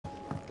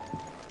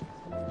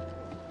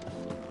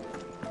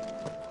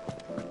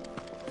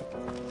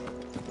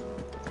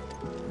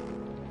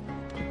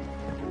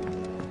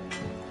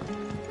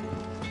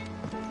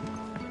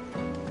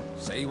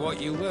Say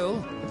what you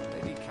will,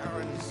 Lady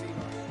Karen seems...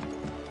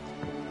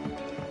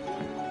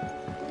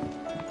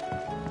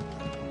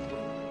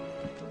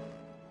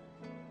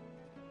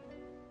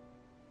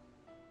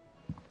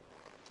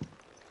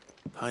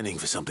 Pining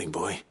for something,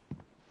 boy.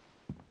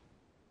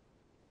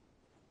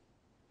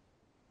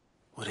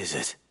 What is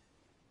it?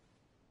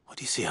 What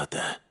do you see out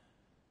there?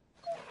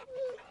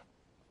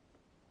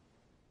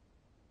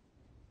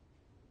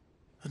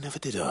 I never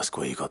did ask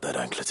where you got that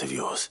anklet of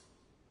yours.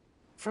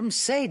 From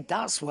Sid,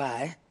 that's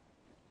why.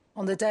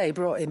 On the day he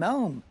brought him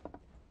home.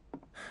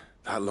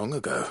 That long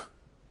ago?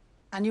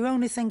 And you're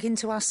only thinking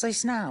to ask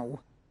this now?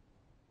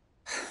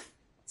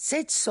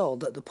 Sid saw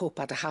that the pup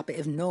had a habit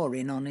of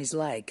gnawing on his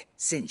leg,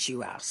 since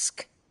you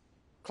ask.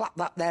 Clap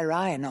that there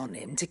iron on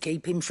him to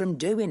keep him from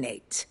doing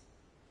it.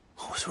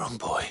 What was wrong,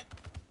 boy?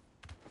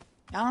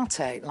 I'll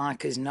take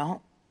like as not.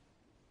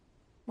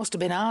 Must have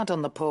been hard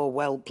on the poor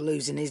whelp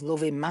losing his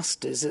loving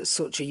masters at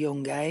such a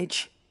young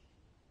age.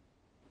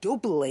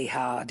 Doubly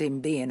hard in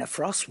being a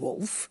frost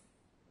wolf,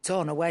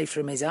 torn away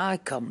from his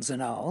Eikons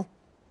and all.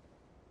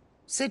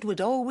 Sid would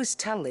always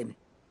tell him,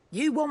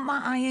 you want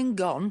that iron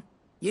gone,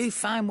 you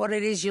find what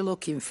it is you're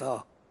looking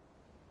for.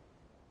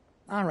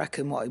 I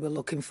reckon what he were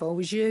looking for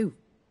was you.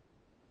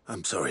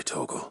 I'm sorry,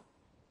 Torgal.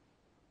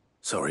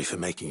 Sorry for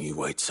making you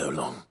wait so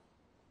long.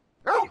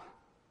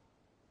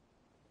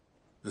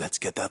 Let's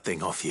get that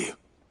thing off you.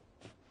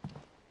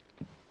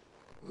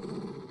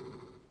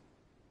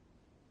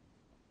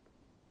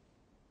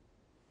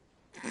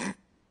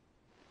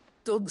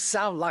 Doesn't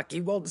sound like he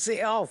wants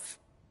it off.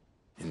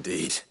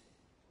 Indeed.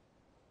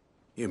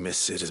 You miss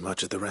Sid as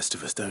much as the rest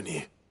of us, don't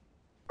you?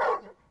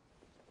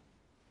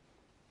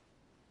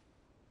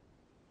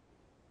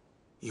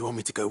 You want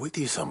me to go with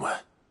you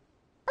somewhere?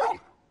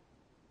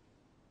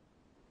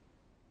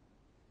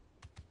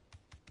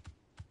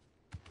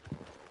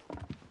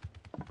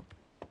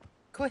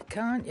 Quick,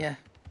 aren't you?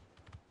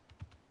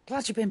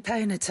 Glad you've been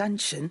paying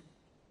attention.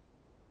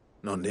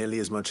 Not nearly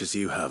as much as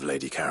you have,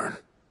 Lady Karen.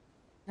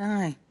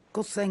 Aye,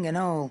 good thing and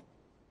all.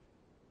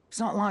 It's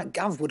not like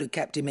Gav would have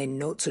kept him in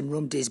nuts and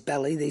rubbed his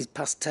belly these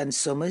past 10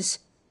 summers.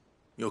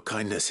 Your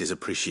kindness is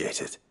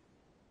appreciated.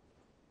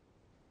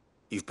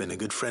 You've been a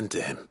good friend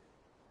to him.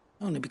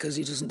 Only because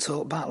he doesn't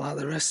talk back like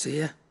the rest of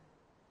you.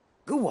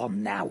 Go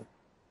on now.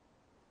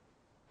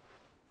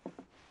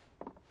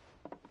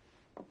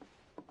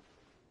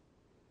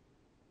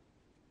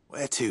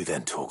 Where to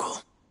then,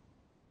 Torgal?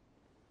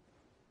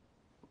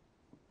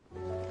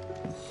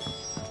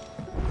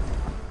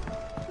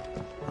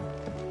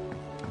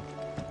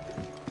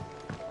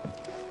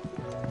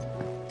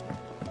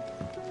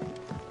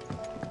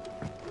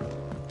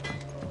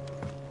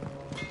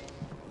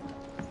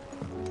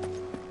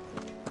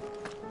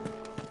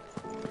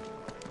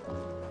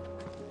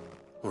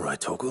 All right,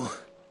 Torgal.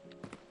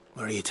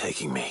 Where are you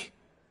taking me?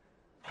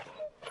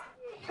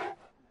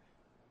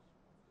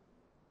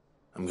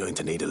 I'm going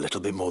to need a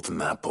little bit more than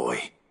that,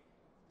 boy.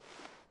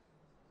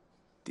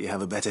 Do you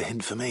have a better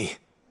hint for me?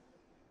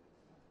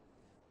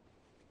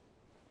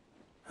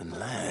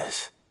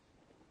 Unless...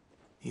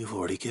 you've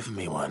already given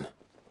me one.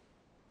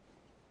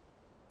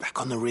 Back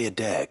on the rear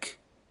deck,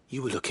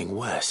 you were looking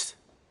west.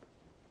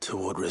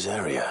 Toward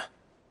Rosaria.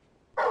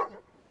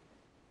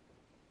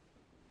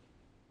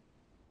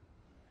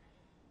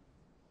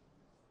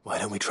 Why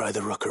don't we try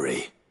the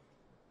rookery?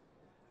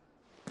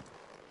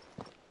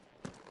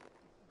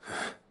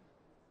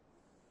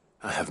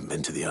 I haven't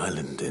been to the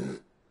island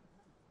in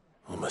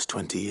almost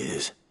 20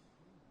 years.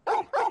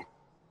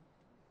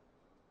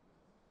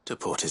 To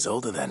Port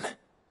Isolde, then.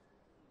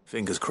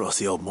 Fingers crossed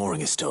the old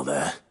mooring is still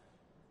there.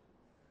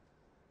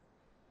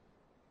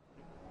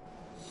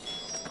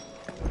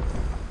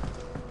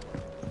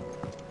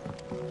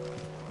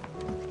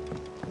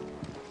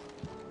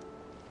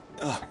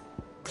 Ah,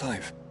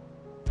 Clive.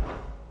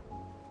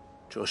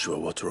 Joshua,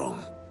 what's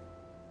wrong?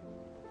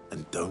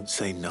 And don't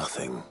say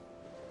nothing.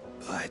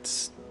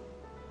 It's...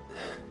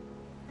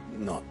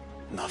 not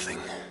nothing.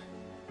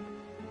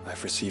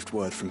 I've received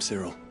word from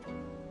Cyril.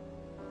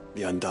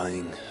 The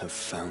Undying have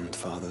found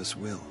Father's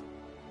will,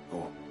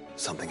 or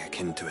something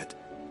akin to it.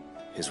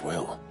 His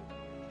will?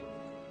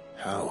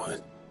 How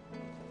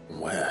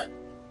and where?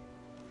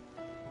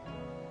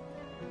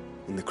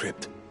 In the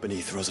crypt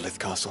beneath Rosalith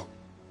Castle.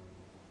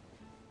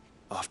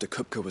 After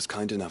Kupka was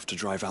kind enough to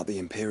drive out the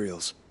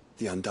Imperials,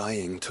 the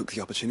Undying took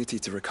the opportunity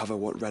to recover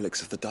what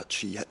relics of the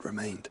Duchy yet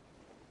remained.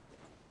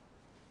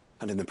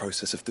 And in the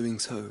process of doing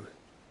so,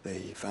 they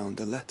found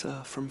a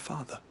letter from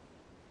Father.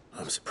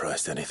 I'm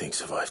surprised anything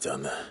survived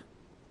down there.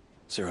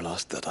 Cyril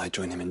asked that I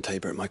join him in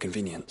Tabor at my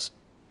convenience.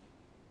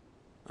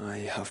 I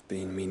have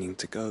been meaning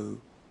to go,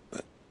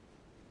 but...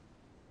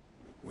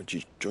 would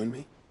you join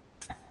me?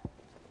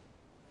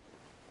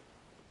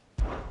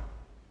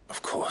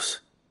 Of course.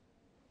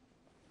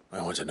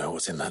 I want to know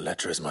what's in that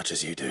letter as much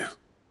as you do.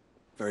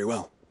 Very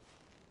well.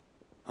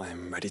 I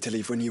am ready to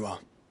leave when you are.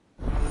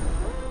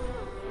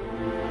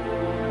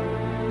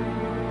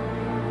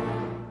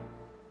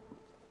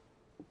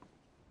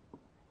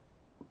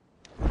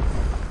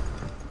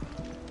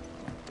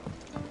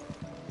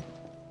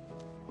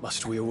 Must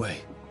must we away?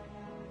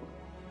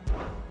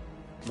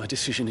 My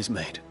decision is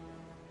made.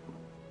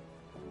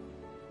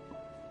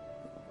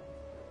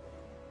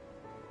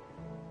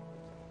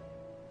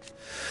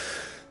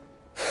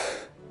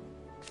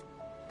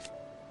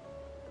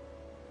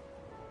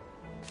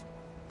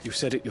 You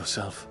said it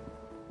yourself.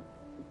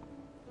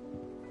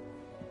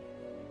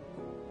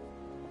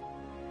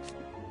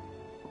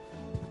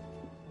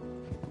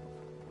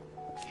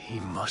 He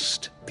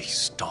must be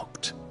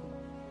stopped.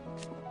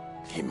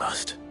 He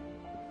must.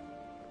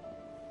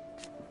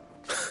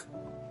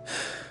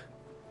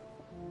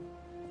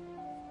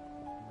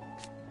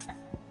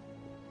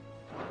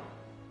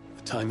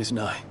 The time is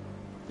nigh,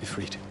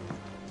 Ifrit.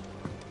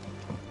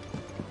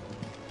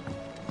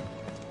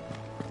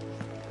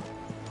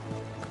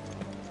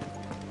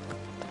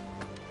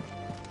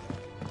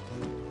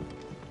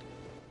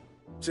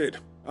 Sid,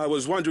 I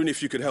was wondering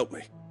if you could help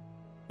me.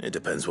 It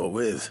depends what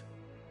with.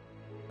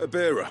 A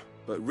bearer,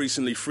 but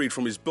recently freed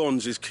from his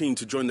bonds, is keen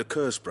to join the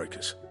Curse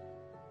Breakers.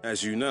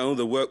 As you know,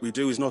 the work we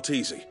do is not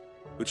easy,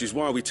 which is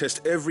why we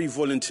test every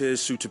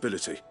volunteer's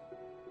suitability.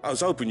 I was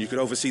hoping you could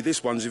oversee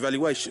this one's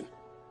evaluation.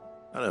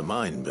 I don't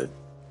mind, but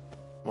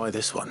why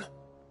this one?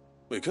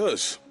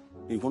 Because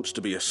he wants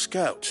to be a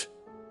scout.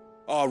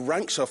 Our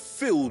ranks are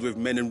filled with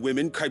men and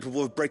women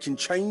capable of breaking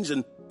chains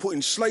and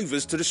putting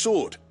slavers to the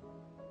sword.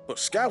 But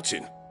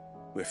scouting,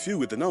 we're few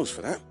with the nose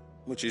for that,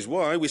 which is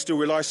why we still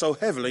rely so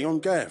heavily on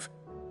Gav.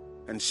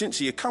 And since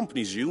he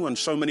accompanies you on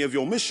so many of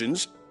your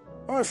missions,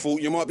 I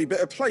thought you might be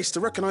better placed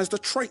to recognize the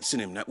traits in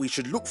him that we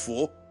should look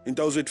for in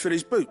those who'd fill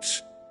his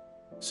boots.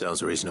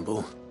 Sounds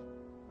reasonable.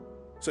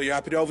 So you're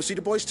happy to oversee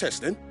the boys'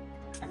 test, then?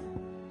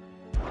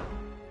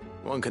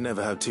 One can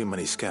never have too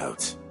many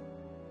scouts.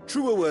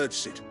 Truer words,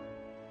 Sid.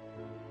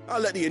 I'll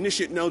let the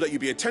initiate know that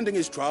you'll be attending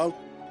his trial,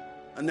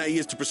 and that he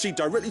is to proceed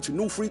directly to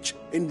Northreach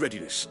in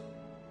readiness.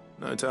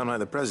 No time like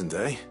the present,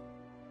 eh?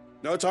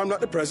 No time like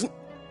the present.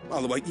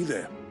 I'll await you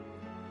there.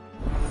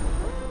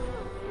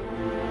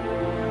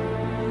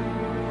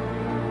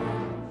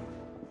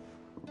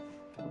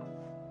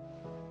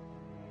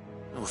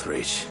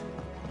 Northreach.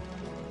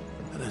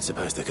 I don't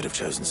suppose they could have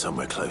chosen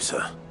somewhere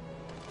closer.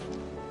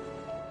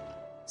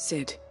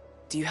 Sid,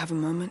 do you have a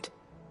moment?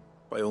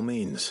 By all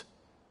means.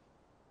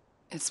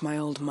 It's my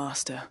old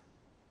master.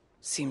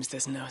 Seems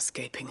there's no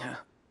escaping her.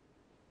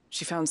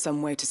 She found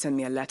some way to send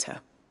me a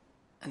letter.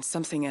 And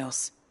something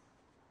else.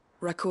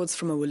 Records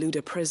from a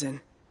Waluda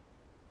prison.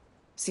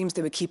 Seems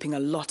they were keeping a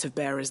lot of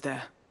bearers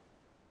there.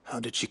 How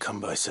did she come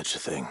by such a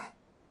thing?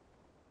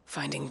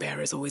 Finding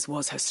bearers always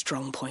was her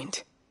strong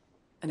point.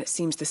 And it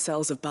seems the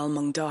cells of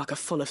Balmung Dark are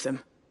full of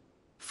them.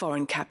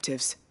 Foreign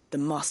captives, the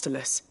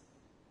masterless.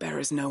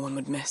 Bearers no one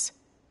would miss.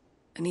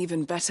 And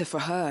even better for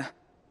her,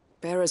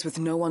 bearers with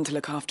no one to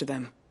look after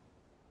them.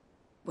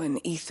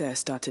 When ether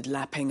started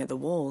lapping at the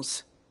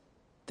walls,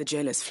 the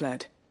jailers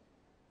fled.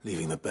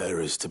 Leaving the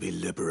bearers to be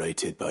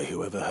liberated by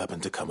whoever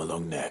happened to come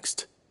along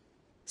next.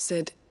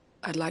 Sid,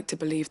 I'd like to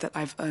believe that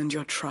I've earned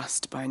your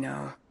trust by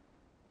now.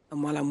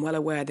 And while I'm well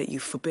aware that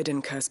you've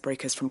forbidden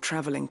Cursebreakers from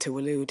traveling to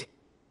Walud,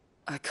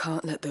 I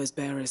can't let those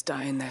bearers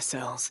die in their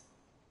cells.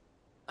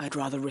 I'd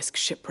rather risk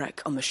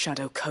shipwreck on the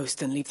Shadow Coast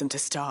than leave them to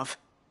starve.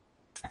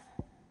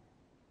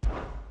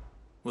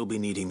 We'll be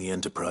needing the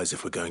Enterprise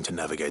if we're going to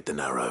navigate the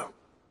Narrow.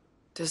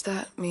 Does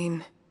that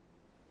mean...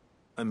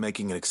 I'm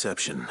making an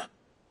exception,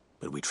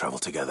 but we travel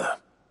together.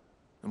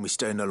 And we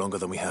stay no longer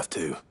than we have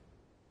to.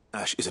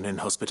 Ash is an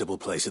inhospitable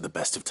place at the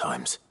best of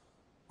times.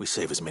 We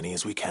save as many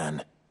as we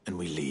can, and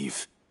we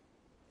leave.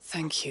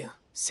 Thank you,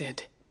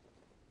 Sid.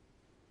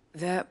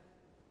 There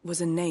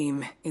was a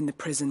name in the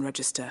prison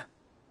register.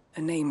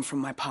 A name from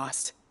my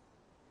past.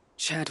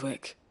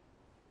 Chadwick.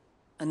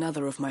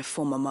 Another of my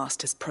former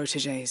master's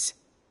protégés.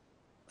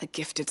 A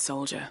gifted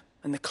soldier,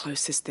 and the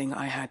closest thing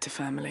I had to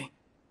family.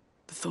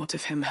 The thought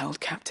of him held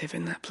captive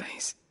in that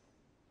place.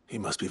 He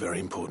must be very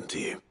important to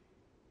you.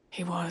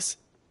 He was.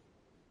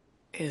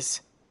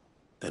 Is.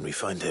 Then we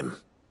find him.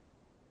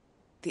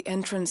 The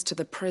entrance to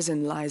the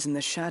prison lies in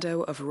the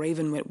shadow of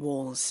Ravenwit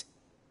Walls,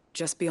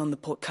 just beyond the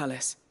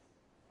portcullis.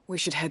 We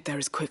should head there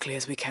as quickly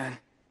as we can.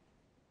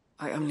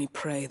 I only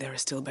pray there are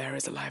still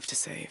bearers alive to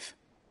save.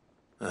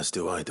 As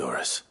do I,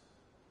 Doris.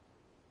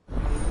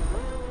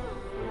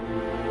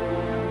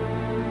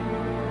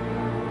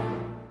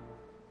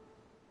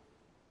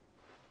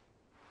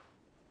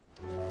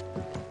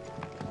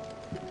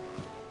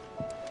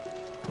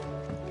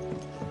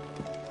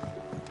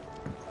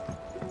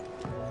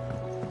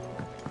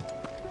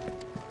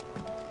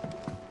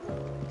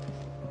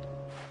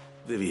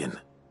 Vivian,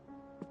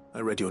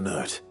 I read your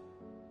note,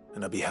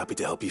 and I'd be happy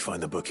to help you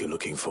find the book you're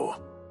looking for.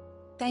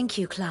 Thank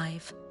you,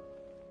 Clive.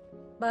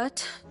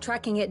 But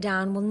tracking it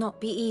down will not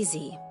be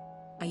easy.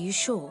 Are you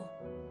sure?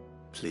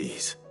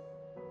 Please.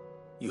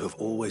 You have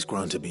always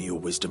granted me your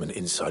wisdom and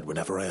insight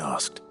whenever I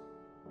asked.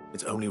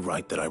 It's only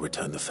right that I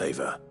return the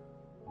favor.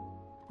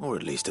 Or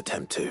at least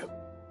attempt to.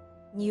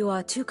 You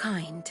are too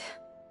kind.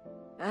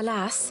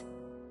 Alas,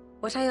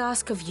 what I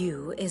ask of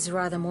you is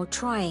rather more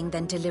trying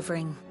than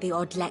delivering the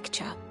odd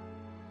lecture.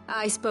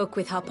 I spoke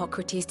with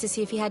Harpocrates to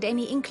see if he had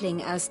any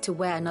inkling as to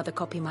where another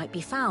copy might be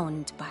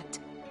found, but...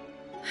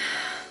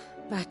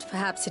 But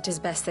perhaps it is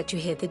best that you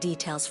hear the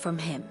details from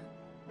him.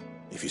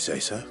 If you say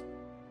so.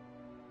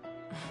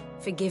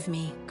 Forgive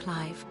me,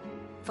 Clive,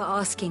 for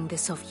asking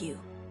this of you.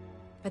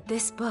 But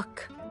this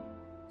book,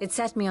 it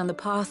set me on the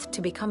path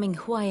to becoming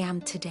who I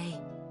am today.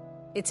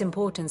 Its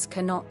importance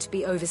cannot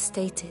be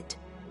overstated.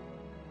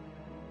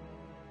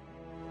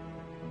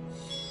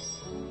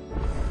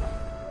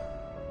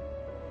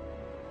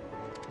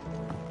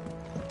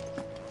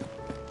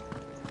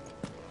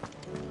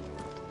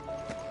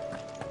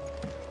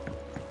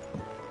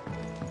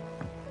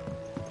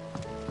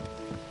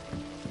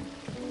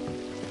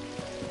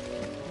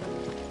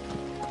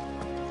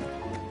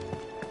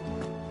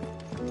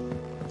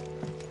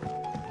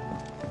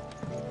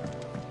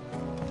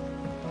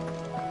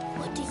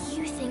 What do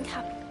you think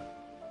happened?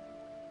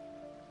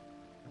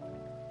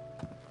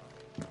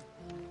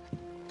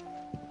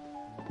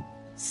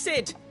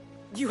 Sid!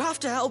 You have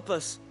to help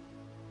us!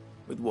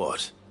 With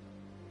what?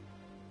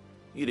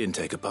 You didn't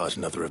take apart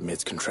another of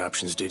Mid's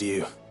contraptions, did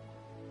you?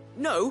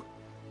 No?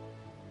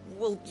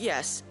 Well,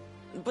 yes.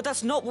 But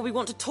that's not what we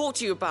want to talk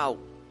to you about.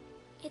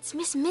 It's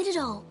Miss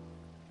Mididol.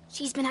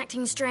 She's been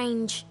acting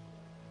strange.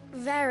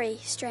 Very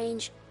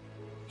strange.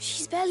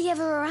 She's barely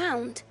ever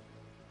around.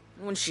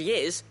 When she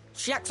is,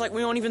 she acts like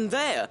we aren't even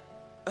there.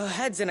 Her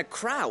head's in a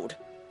crowd.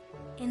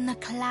 In the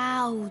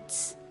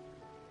clouds.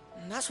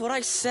 That's what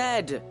I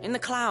said. In the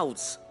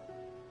clouds.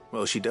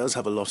 Well, she does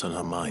have a lot on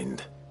her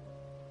mind.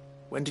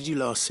 When did you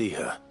last see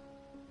her?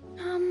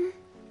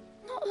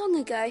 Not long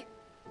ago.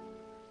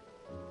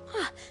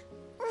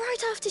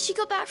 Right after she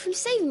got back from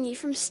saving you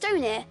from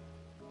Stonehenge.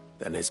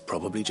 Then it's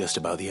probably just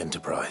about the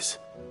Enterprise.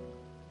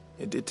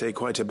 It did take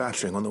quite a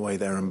battering on the way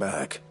there and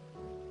back.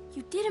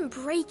 You didn't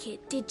break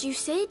it, did you,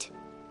 Sid?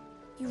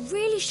 You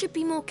really should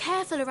be more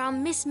careful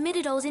around Miss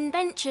Mididol's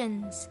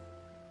inventions.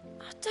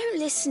 Don't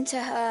listen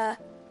to her.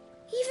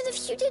 Even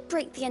if you did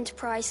break the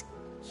Enterprise,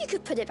 you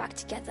could put it back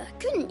together,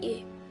 couldn't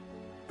you?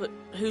 But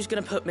who's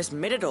gonna put Miss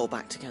Mididol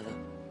back together?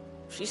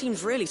 She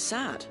seems really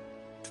sad.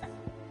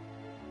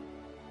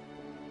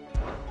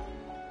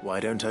 Why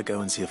don't I go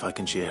and see if I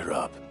can cheer her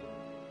up?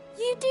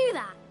 You do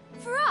that?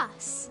 For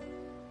us?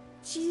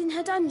 She's in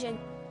her dungeon.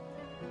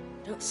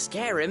 Don't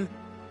scare him.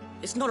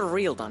 It's not a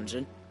real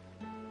dungeon.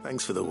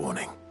 Thanks for the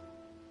warning.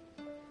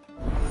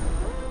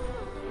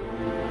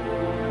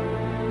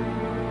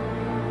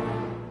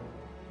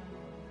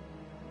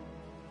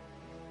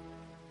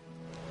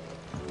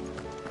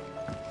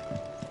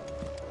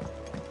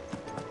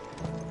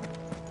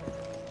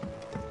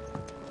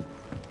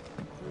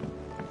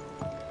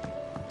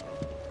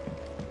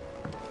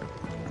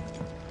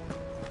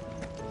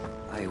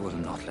 I will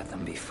not let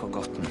them be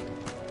forgotten.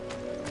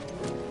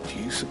 Do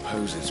you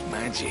suppose it's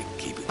magic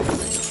keeping the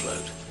thing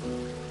afloat?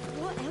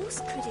 What else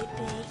could it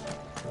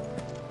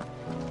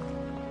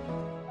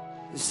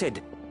be?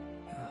 Sid,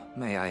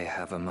 may I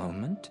have a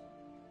moment?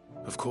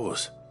 Of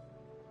course.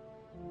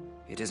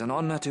 It is an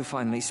honor to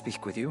finally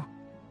speak with you.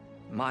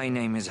 My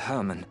name is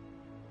Herman.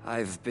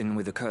 I've been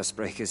with the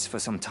Cursebreakers for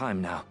some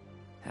time now,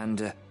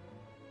 and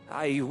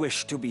I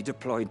wish to be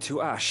deployed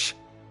to Ash.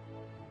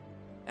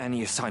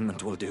 Any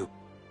assignment will do.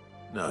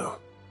 No.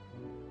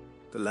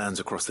 The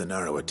lands across the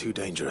Narrow are too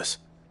dangerous.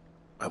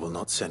 I will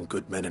not send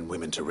good men and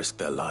women to risk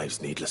their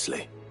lives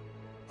needlessly.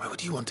 Why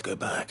would you want to go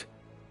back?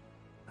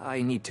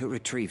 I need to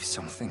retrieve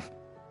something.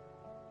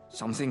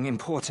 Something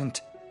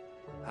important.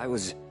 I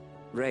was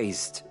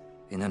raised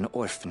in an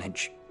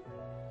orphanage.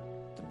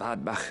 The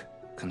Badbach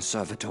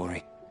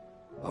Conservatory.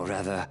 Or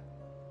rather,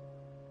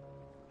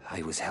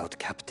 I was held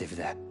captive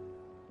there.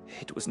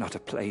 It was not a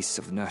place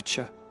of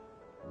nurture.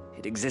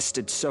 It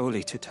existed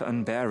solely to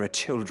turn bearer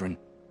children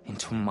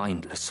into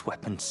mindless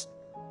weapons.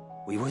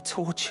 We were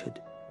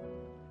tortured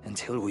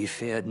until we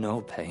feared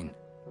no pain.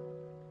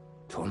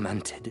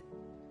 Tormented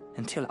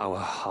until our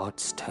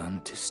hearts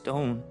turned to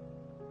stone.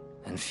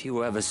 And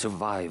few ever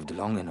survived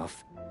long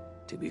enough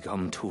to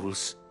become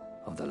tools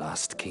of the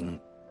last king.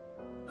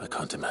 I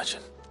can't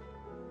imagine.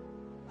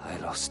 I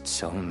lost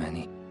so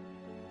many.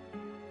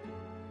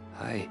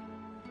 I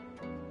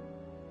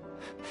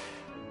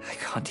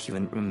can't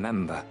even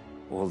remember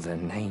all their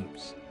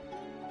names.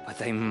 But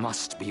they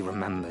must be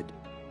remembered.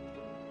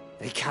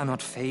 They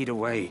cannot fade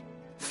away,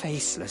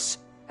 faceless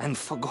and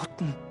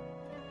forgotten.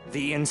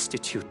 The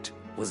Institute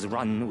was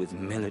run with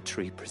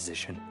military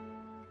precision.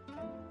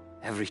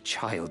 Every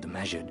child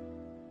measured,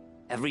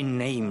 every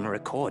name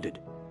recorded,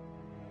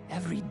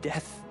 every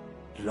death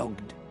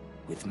logged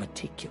with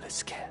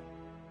meticulous care.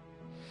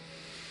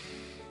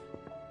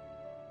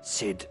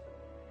 Sid,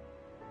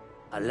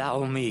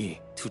 allow me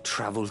to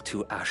travel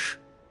to Ash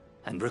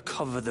and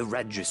recover the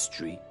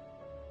registry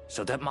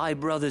so that my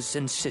brothers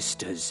and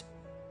sisters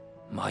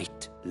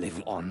might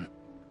live on.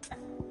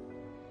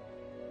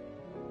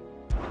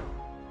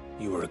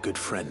 You are a good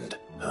friend,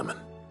 Herman.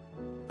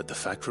 But the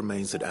fact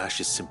remains that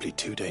Ash is simply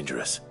too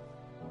dangerous.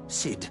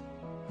 Sid,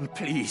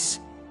 please.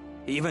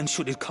 Even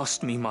should it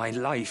cost me my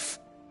life.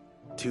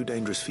 Too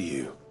dangerous for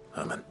you,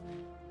 Herman.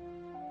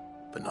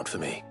 but not for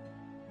me.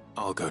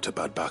 I'll go to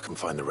Bad Bach and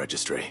find the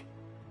registry.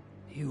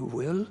 You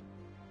will?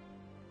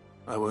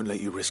 I won't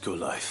let you risk your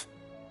life.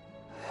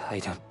 I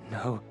don't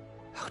know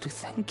how to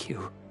thank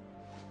you.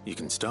 You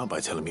can start by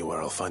telling me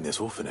where I'll find this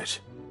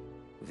orphanage.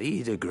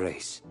 Vida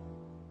Grace.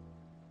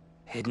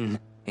 Hidden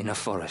in a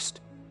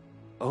forest,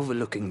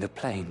 overlooking the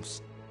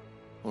plains.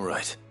 All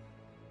right.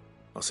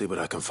 I'll see what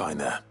I can find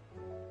there.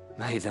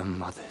 May the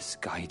mothers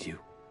guide you.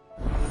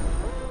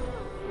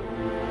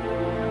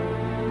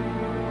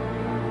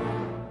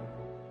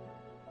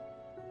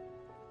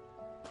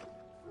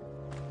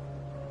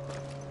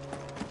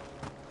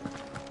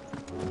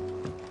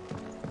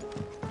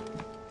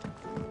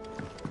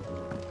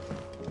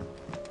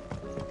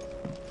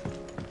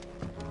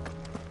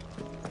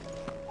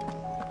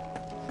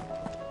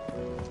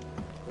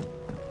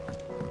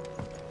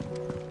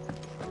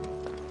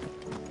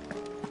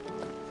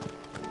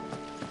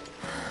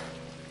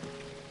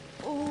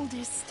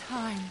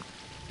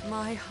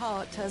 My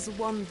heart has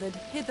wandered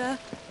hither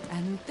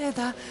and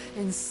thither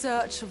in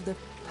search of the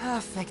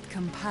perfect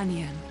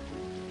companion.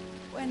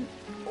 When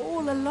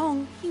all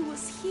along he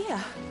was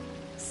here,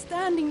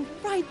 standing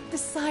right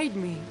beside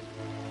me.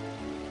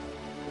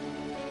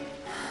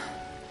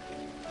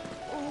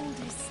 All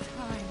this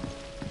time.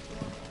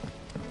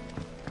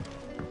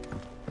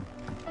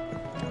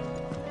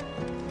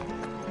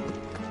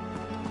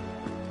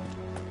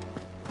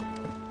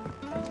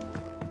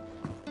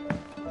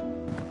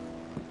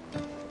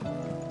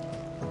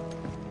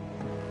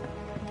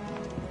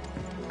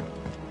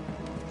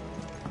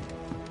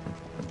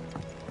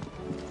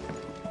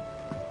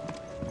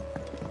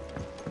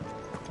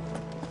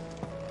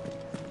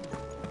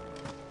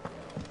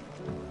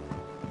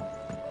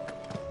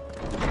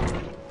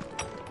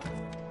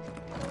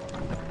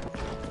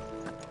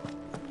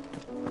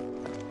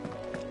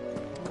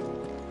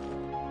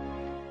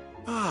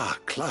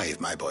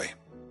 Clive, my boy.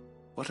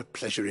 What a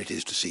pleasure it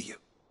is to see you.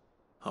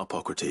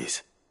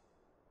 Harpocrates.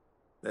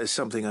 There's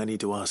something I need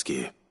to ask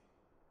you.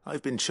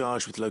 I've been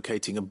charged with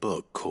locating a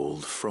book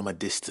called From a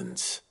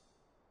Distance.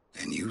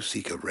 Then you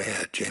seek a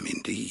rare gem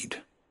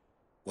indeed.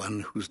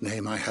 One whose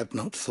name I had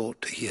not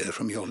thought to hear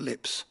from your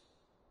lips.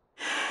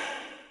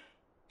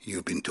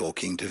 You've been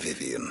talking to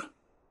Vivian.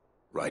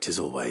 Right as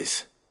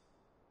always.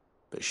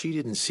 But she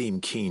didn't seem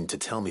keen to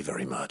tell me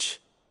very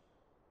much.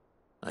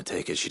 I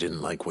take it she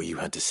didn't like what you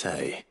had to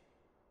say.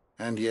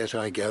 And yet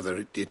I gather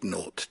it did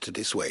naught to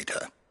dissuade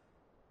her.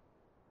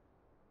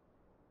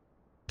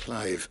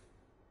 Clive,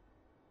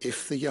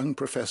 if the young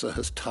professor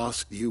has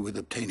tasked you with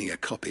obtaining a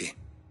copy,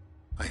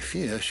 I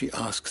fear she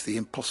asks the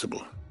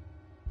impossible.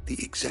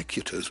 The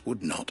executors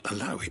would not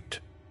allow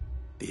it.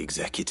 The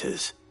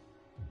executors?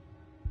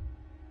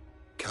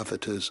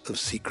 Coveters of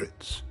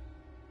Secrets.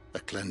 A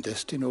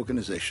clandestine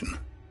organization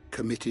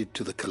committed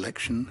to the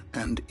collection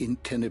and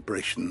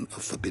intenebration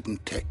of forbidden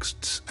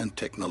texts and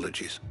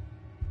technologies.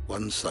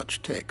 One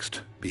such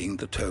text being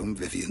the tome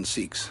Vivian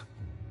seeks,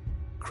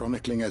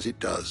 chronicling as it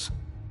does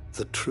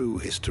the true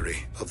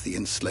history of the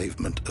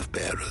enslavement of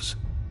bearers,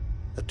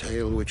 a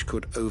tale which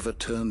could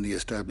overturn the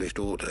established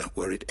order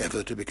were it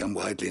ever to become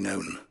widely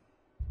known.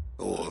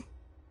 Or,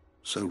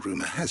 so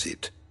rumor has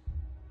it.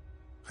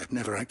 I've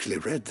never actually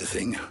read the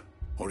thing,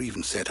 or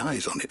even set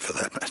eyes on it for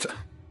that matter.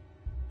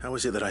 How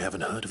is it that I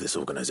haven't heard of this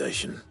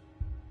organization?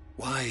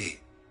 Why,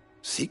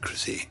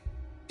 secrecy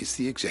is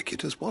the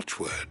executor's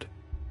watchword.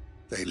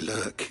 They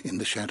lurk in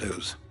the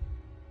shadows,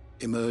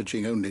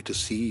 emerging only to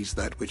seize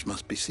that which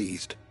must be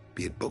seized,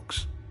 be it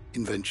books,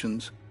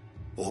 inventions,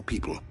 or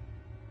people,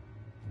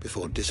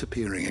 before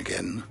disappearing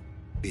again,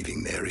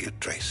 leaving nary a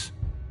trace.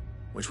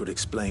 Which would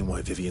explain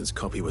why Vivian's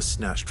copy was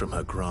snatched from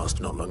her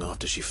grasp not long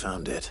after she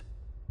found it.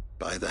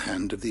 By the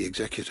hand of the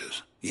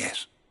executors,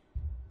 yes.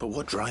 But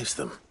what drives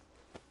them?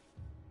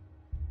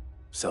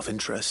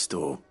 Self-interest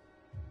or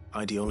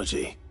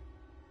ideology?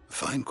 A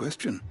fine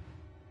question.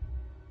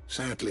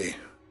 Sadly,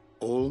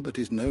 all that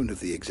is known of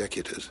the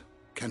executors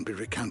can be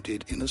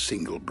recounted in a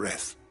single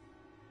breath.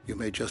 You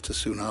may just as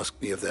soon ask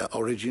me of their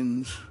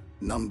origins,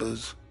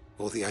 numbers,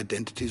 or the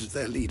identities of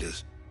their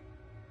leaders.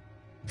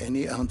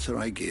 Any answer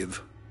I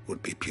give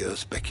would be pure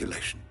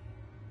speculation.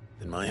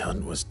 Then my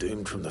hunt was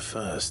doomed from the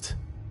first.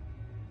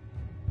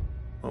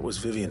 What was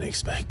Vivian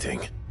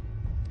expecting?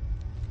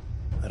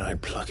 That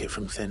I'd pluck it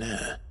from thin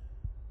air?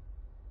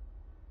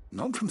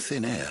 Not from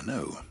thin air,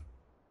 no.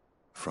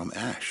 From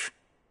ash.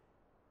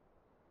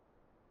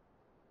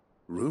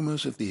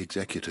 Rumors of the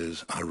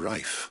executors are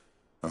rife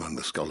among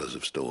the scholars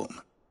of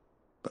Storm,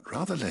 but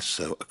rather less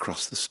so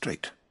across the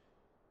strait.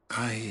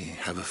 I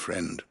have a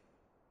friend.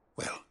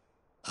 Well,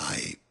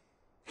 I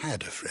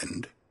had a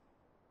friend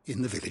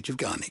in the village of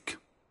Garnick,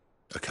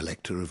 a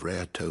collector of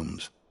rare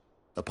tomes,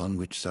 upon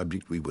which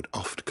subject we would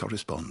oft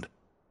correspond.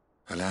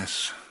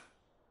 Alas,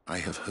 I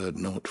have heard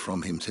naught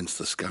from him since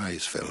the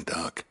skies fell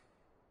dark.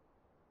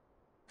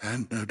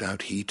 And no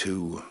doubt he,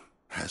 too,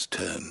 has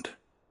turned.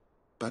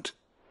 But,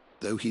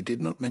 though he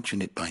did not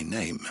mention it by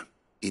name,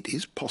 it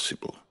is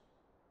possible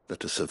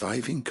that a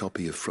surviving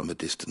copy of From a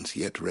Distance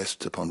yet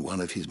rests upon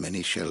one of his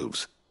many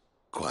shelves,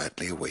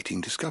 quietly awaiting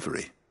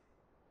discovery.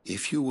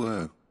 If you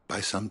were,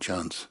 by some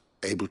chance,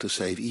 able to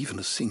save even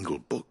a single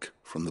book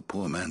from the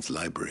poor man's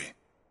library,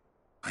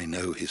 I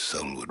know his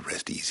soul would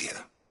rest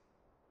easier.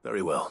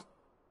 Very well.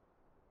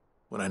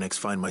 When I next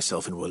find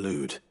myself in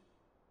Waloed,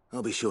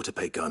 I'll be sure to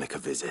pay Garnick a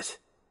visit.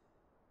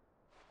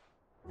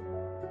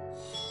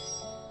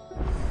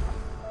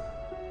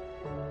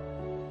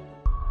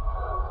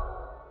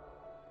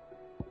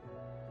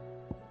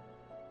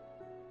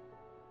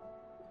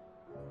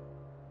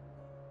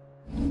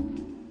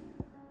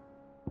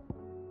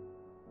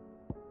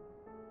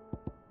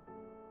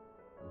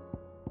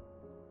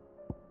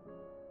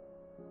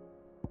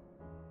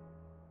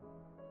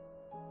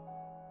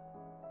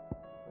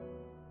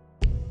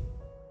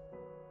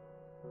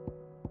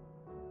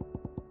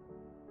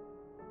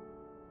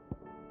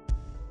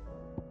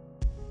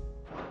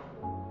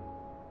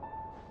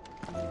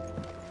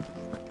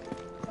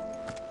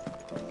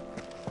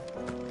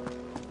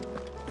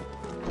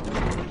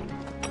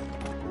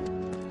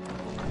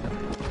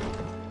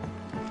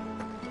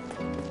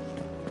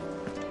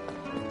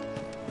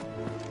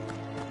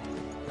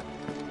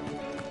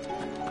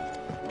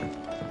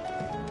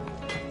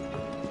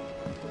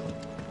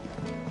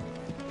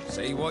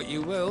 Say what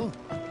you will,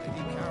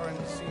 Lady Karen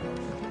seems...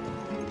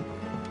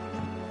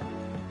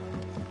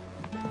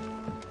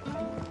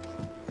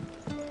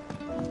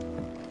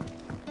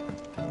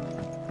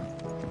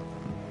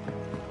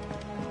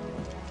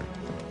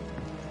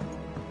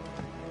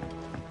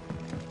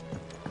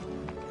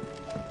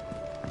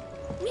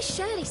 Miss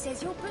Shirley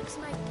says your books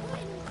might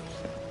quite...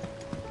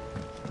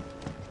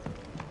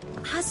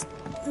 Has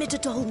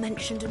Midadol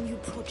mentioned a new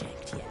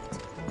project yet?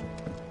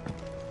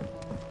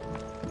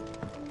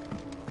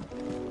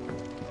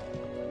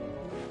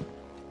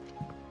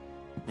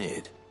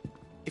 Mid,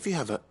 if you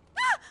have a...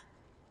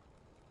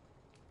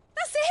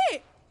 That's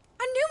it!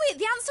 I knew it!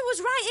 The answer was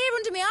right here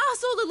under my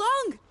arse all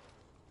along!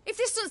 If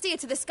this doesn't steer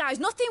to the skies,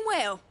 nothing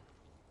will!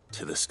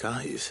 To the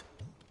skies?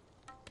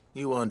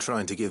 You aren't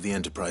trying to give the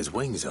Enterprise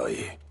wings, are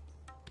you?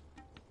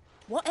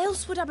 What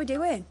else would I be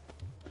doing?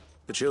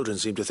 The children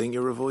seem to think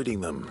you're avoiding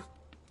them.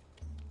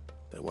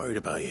 They're worried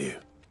about you.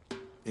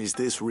 Is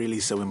this really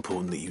so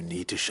important that you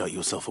need to shut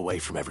yourself away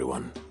from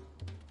everyone?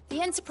 The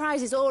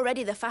Enterprise is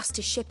already the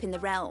fastest ship in the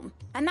realm,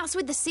 and that's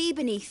with the sea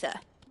beneath her.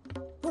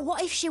 But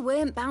what if she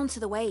weren't bound to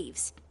the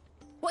waves?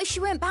 What if she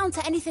weren't bound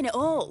to anything at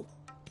all?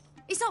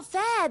 It's not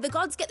fair. The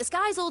gods get the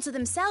skies all to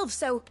themselves,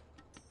 so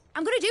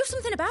I'm gonna do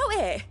something about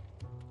it.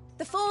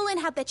 The Fallen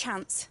had their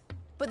chance,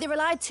 but they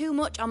relied too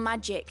much on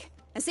magic.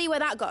 And see where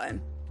that got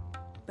them?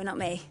 But not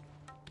me.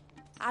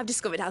 I've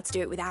discovered how to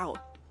do it without.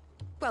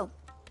 Well,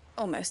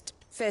 almost.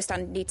 First, I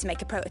need to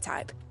make a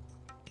prototype.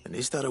 And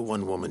is that a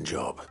one-woman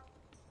job?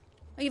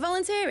 Are you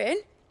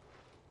volunteering?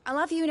 I'll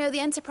have you know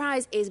the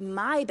Enterprise is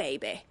my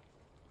baby.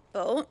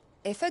 But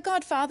if her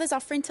godfather's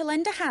offering to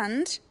lend a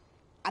hand,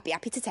 I'd be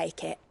happy to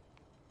take it.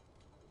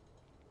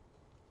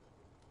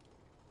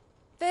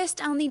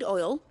 First, I'll need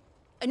oil,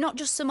 and not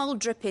just some old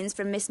drippings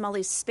from Miss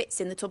Molly's spits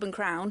in the Tub and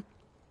Crown.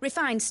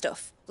 Refined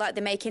stuff, like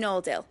they make in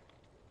Ordil.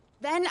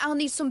 Then I'll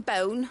need some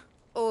bone,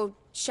 or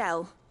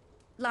shell.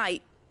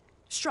 Light,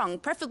 strong,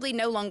 preferably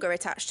no longer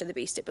attached to the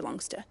beast it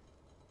belongs to.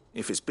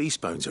 If it's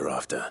beast bones you're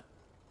after,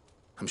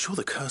 I'm sure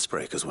the curse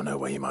breakers will know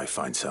where you might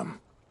find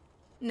some.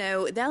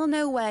 No, they'll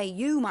know where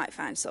you might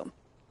find some.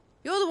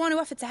 You're the one who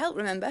offered to help,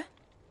 remember?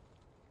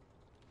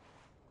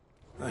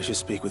 I should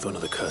speak with one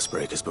of the curse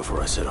breakers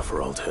before I set off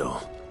for Old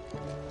Hill.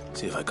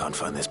 See if I can't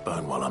find this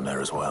bone while I'm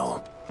there as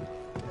well.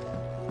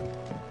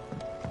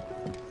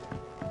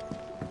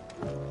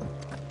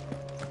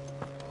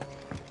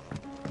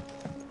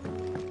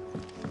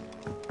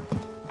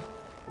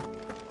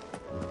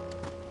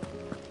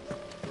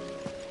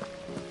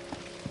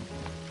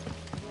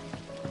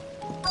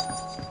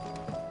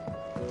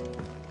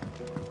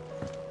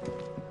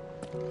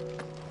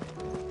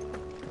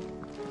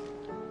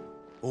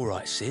 All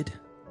right, Sid.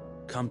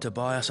 Come to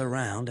buy us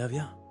around, have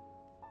you?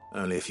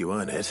 Only if you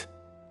earn it.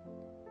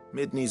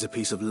 Mid needs a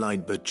piece of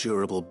light but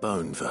durable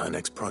bone for her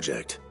next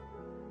project.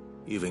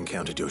 You've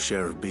encountered your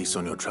share of beasts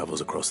on your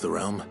travels across the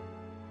realm.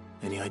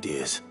 Any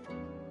ideas?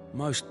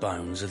 Most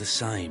bones are the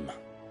same.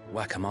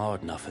 Whack 'em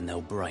hard enough and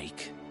they'll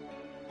break.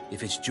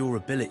 If it's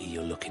durability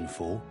you're looking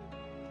for,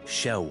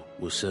 shell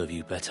will serve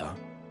you better.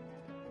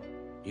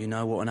 You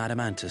know what an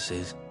adamantus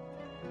is?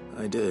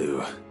 I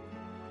do.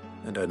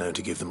 And I know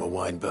to give them a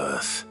wide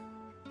berth.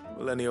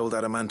 Will any old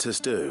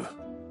adamantus do?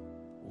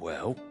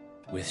 Well,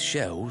 with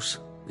shells,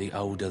 the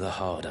older the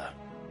harder.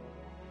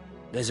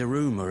 There's a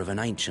rumour of an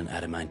ancient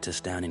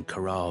adamantus down in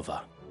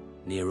Karava,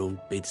 near Old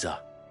Bidza,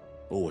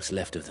 or what's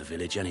left of the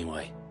village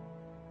anyway.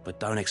 But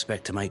don't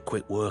expect to make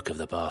quick work of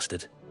the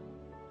bastard.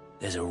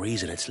 There's a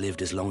reason it's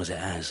lived as long as it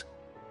has.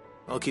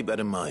 I'll keep that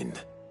in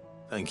mind.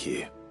 Thank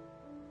you.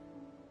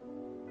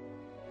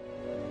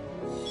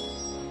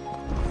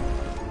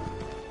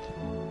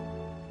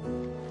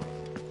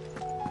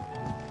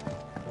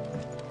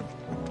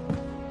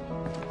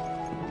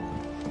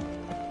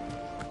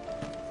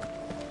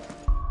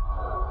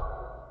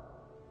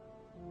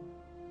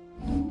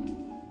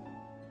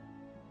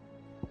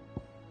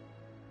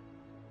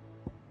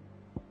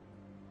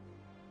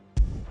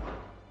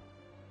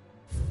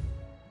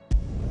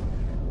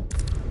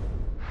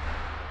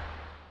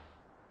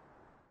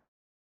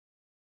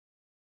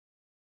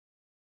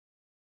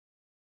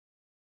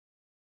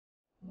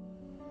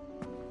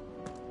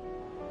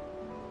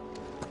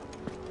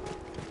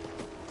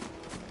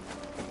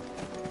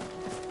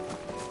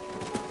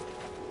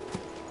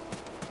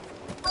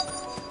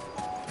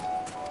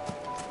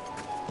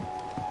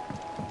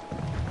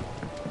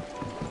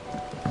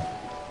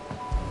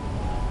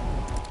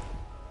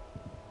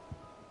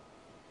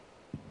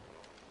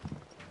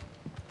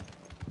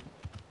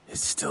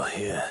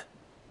 here.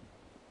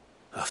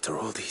 After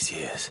all these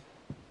years.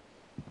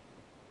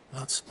 A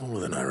lot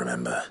smaller than I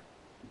remember.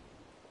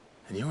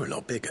 And you're a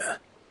lot bigger.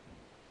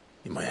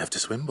 You might have to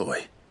swim,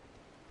 boy.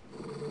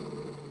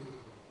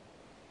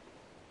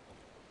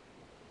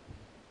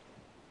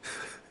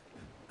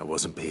 I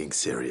wasn't being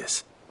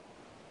serious.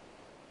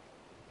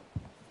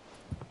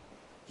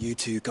 You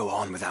two go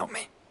on without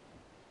me.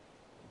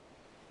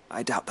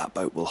 I doubt that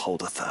boat will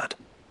hold a third.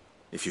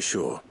 If you're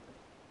sure,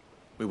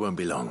 we won't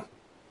be long.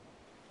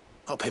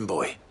 Hop in,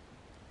 boy.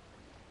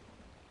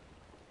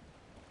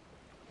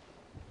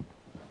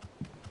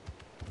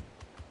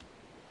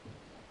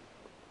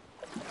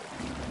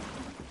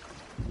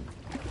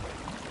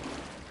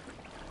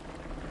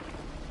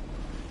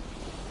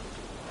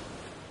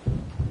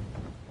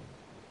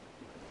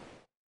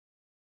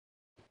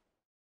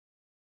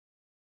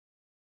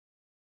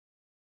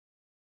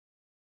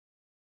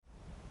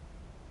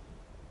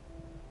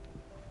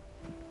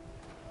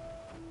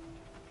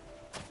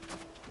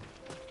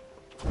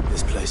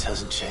 This place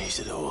hasn't changed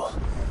at all.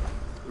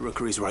 The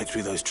rookery's right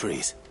through those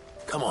trees.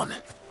 Come on.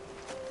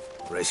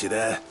 Race you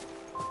there?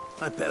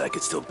 I bet I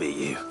could still beat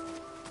you.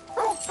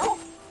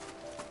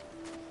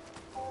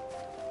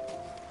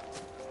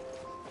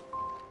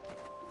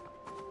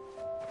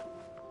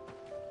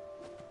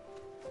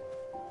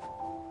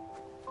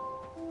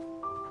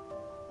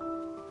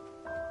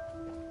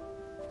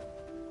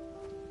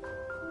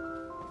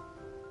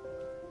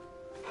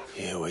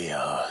 Here we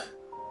are.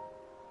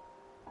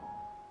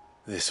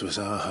 This was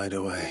our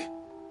hideaway.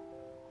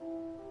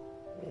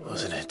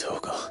 Wasn't it,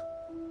 TORGAL?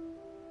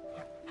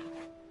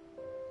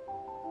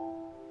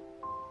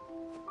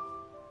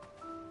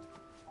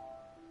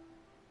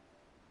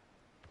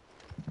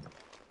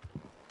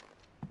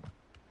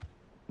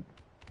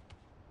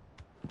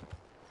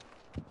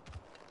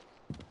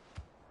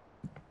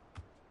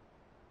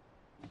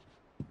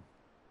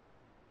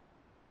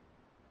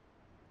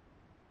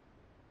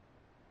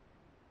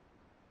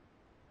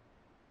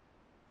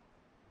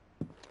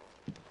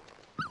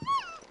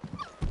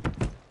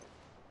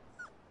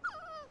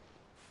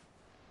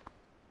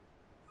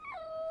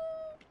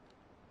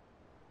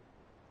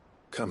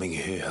 Coming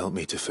here helped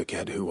me to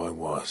forget who I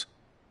was.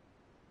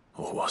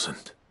 Or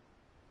wasn't.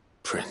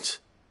 Prince,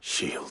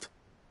 Shield.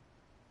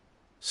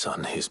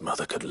 Son his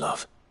mother could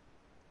love.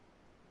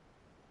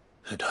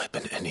 Had I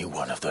been any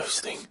one of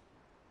those things?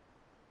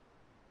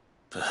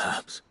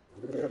 Perhaps.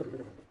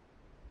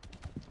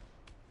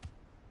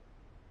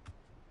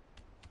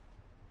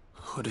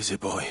 What is it,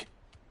 boy?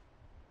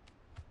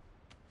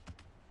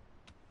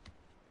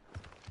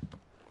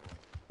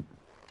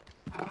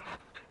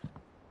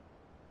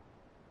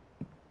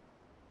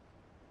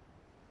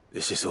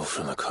 This is all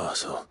from the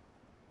castle.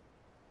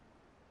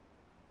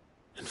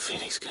 And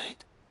Phoenix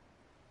Gate.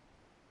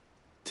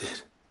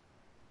 Did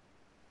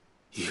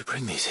you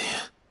bring these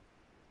here?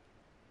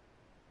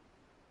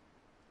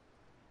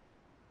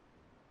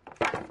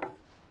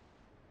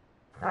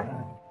 My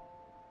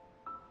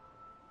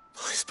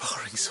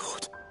sparring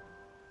sword.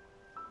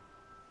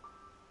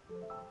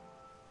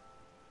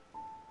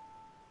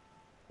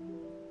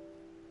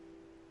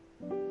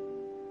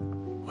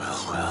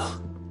 Well,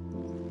 well.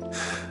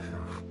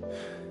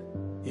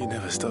 You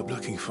never stopped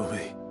looking for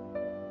me,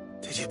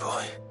 did you,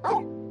 boy?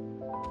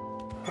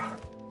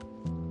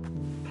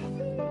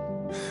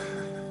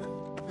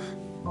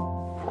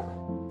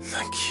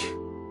 Thank you,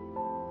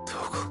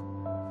 TORGAL.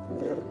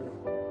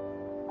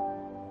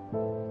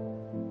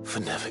 For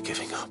never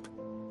giving up.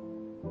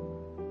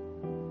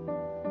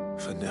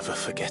 For never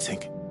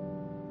forgetting.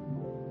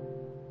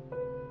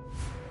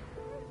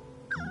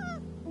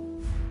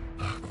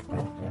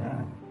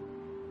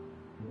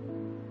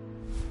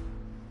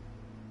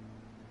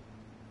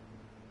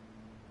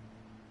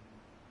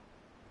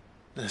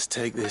 Let's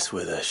take this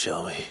with us,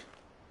 shall we?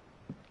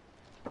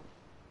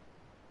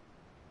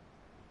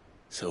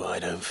 So I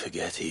don't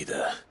forget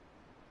either.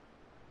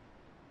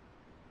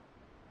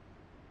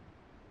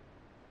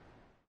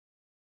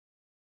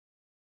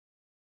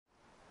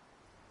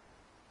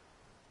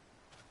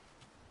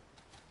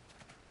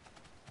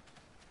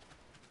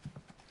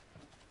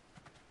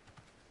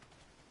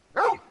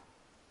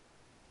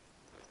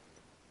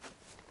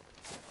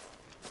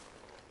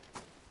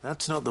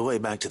 That's not the way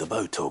back to the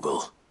boat,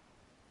 TORGAL.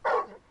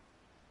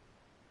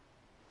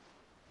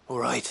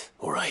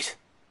 All right.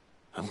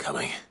 I'm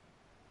coming.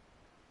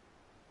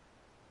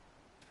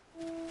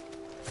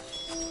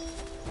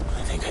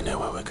 I think I know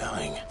where we're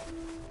going.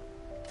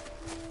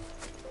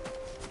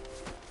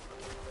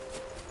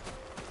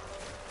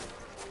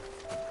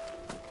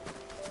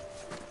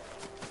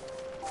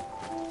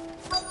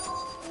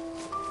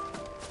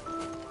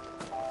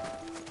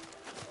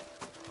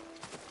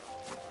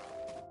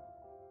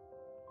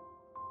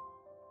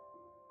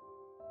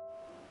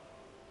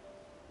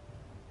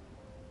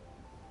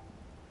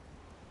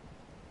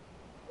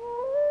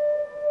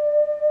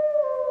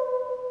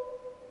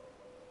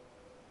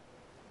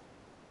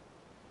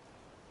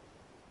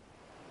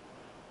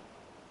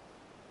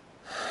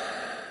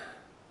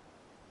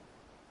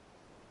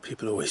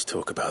 People always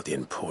talk about the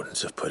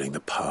importance of putting the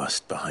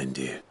past behind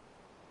you.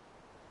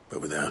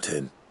 But without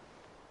him,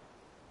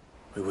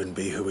 we wouldn't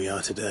be who we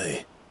are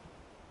today.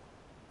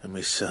 And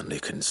we certainly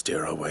couldn't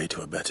steer our way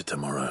to a better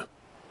tomorrow.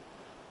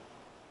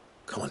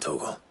 Come on,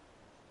 TORGAL.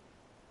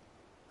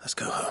 Let's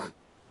go home.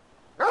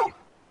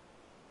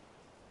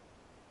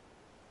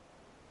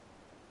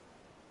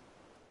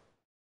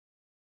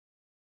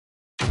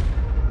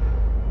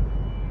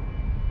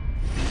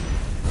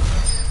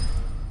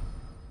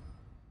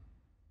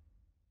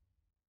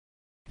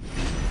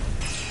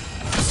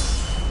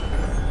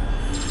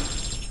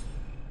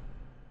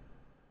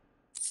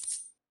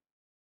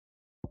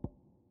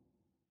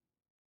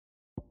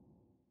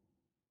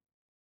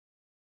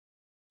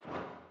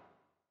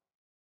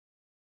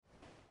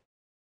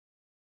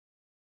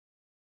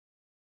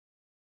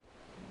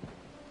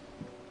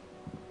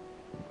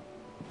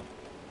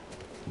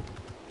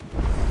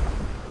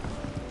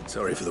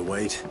 Sorry for the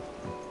wait.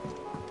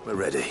 We're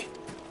ready.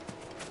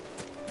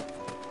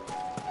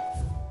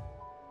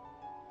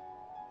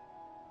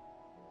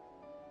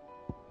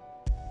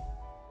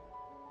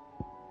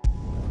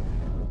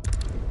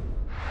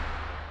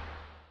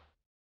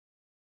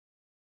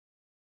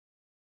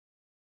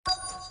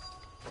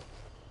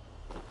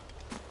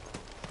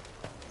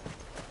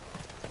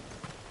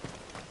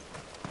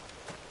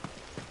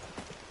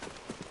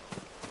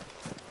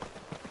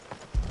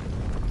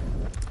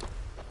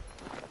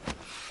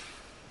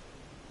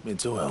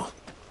 It's oil.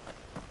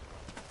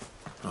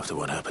 After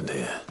what happened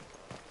here,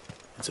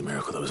 it's a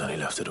miracle there was any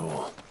left at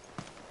all.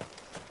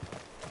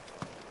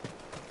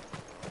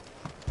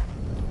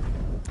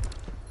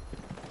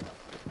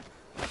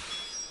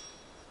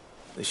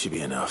 This should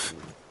be enough.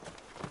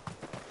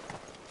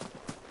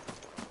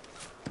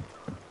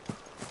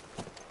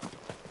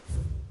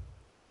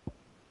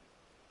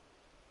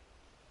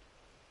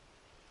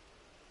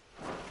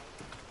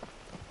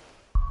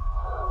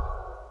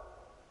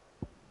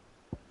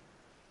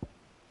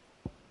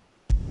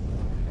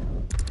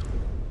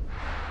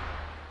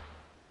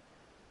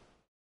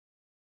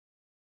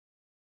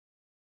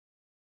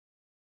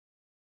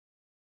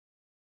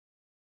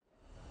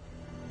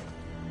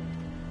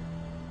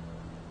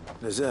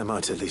 Nazir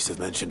might at least have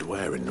mentioned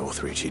where in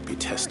Northreach he'd be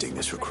testing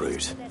this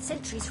recruit.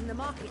 Sentries from the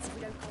markets if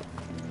we don't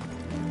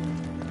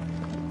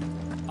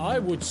call. I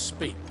would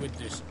speak with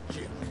this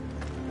Duke.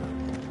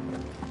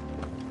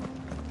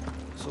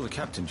 Saw the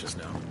captain just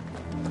now.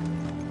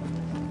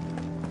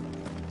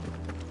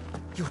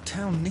 Your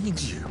town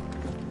needs you.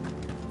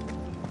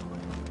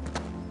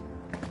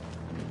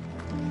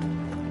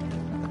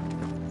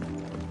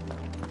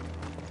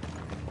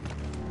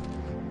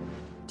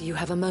 Do you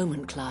have a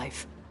moment,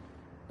 Clive?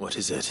 What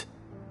is it?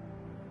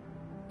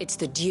 It's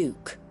the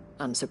Duke,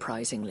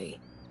 unsurprisingly.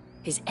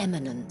 His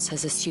Eminence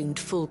has assumed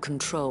full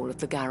control of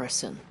the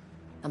garrison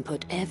and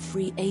put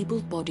every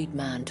able-bodied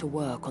man to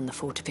work on the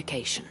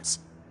fortifications.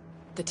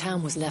 The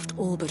town was left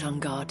all but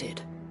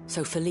unguarded,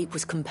 so Philippe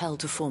was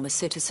compelled to form a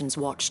citizens'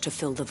 watch to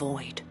fill the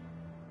void.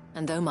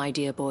 And though my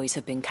dear boys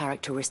have been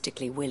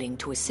characteristically willing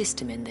to assist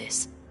him in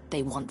this,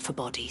 they want for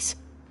bodies.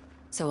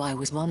 So I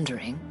was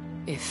wondering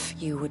if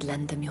you would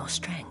lend them your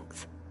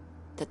strength,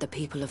 that the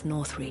people of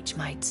Northreach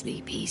might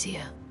sleep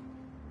easier,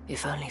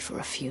 if only for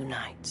a few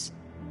nights.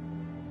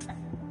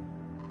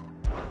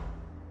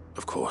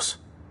 Of course.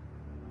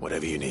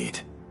 Whatever you need.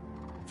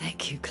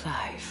 Thank you,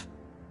 Clive.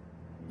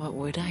 What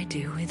would I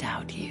do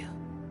without you?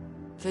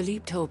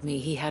 Philippe told me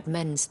he had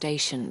men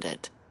stationed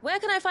at... Where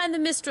can I find the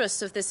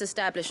mistress of this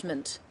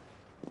establishment?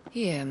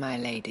 Here, my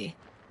lady.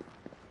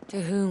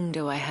 To whom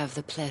do I have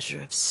the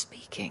pleasure of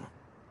speaking?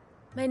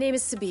 My name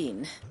is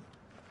Sabine,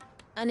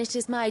 and it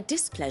is my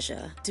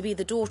displeasure to be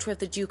the daughter of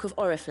the Duke of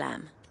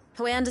Oriflamme,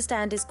 who I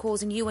understand is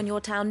causing you and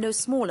your town no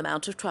small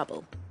amount of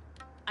trouble.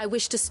 I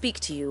wish to speak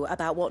to you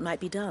about what might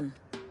be done.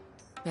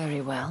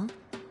 Very well.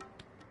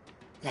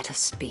 Let us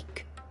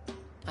speak.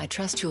 I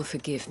trust you'll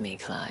forgive me,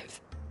 Clive.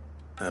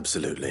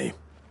 Absolutely.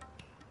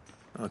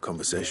 Our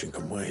conversation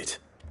can wait.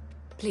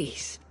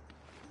 Please,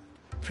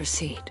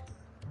 proceed.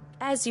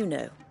 As you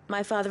know,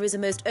 my father is a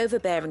most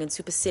overbearing and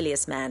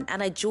supercilious man,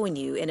 and I join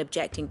you in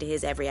objecting to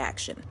his every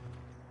action.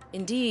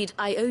 Indeed,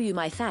 I owe you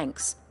my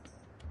thanks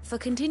for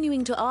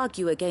continuing to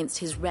argue against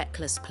his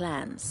reckless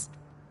plans.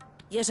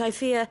 Yet I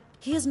fear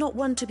he is not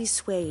one to be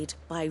swayed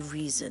by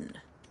reason.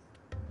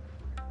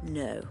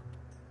 No.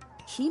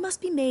 He must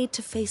be made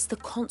to face the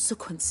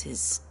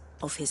consequences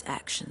of his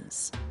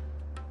actions.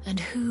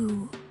 And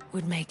who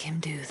would make him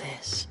do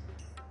this?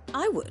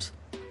 I would.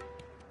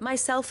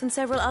 Myself and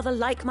several other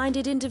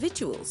like-minded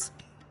individuals.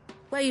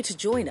 Were you to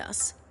join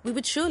us, we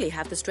would surely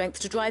have the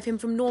strength to drive him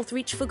from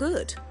Northreach for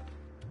good.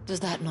 Does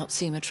that not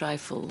seem a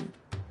trifle...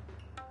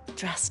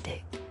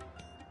 drastic?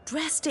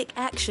 Drastic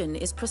action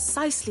is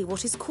precisely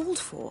what is called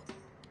for.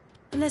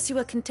 Unless you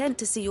are content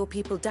to see your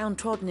people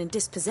downtrodden and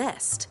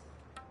dispossessed.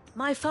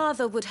 My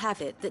father would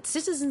have it that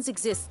citizens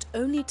exist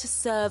only to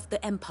serve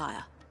the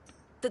Empire.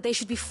 That they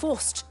should be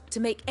forced to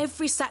make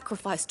every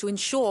sacrifice to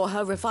ensure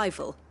her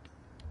revival.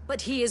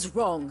 But he is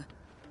wrong.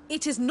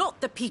 It is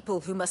not the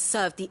people who must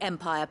serve the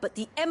Empire, but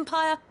the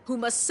Empire who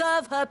must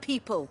serve her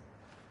people.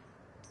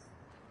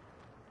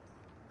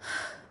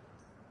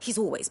 He's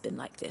always been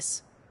like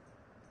this.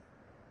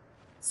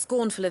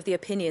 Scornful of the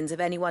opinions of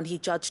anyone he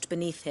judged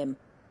beneath him.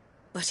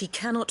 But he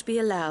cannot be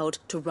allowed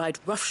to ride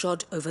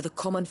roughshod over the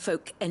common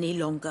folk any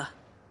longer.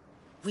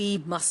 We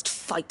must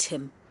fight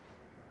him.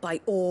 By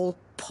all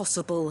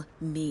possible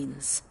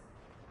means.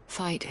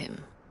 Fight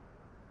him?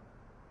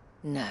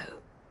 No.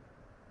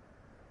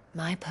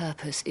 My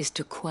purpose is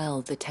to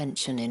quell the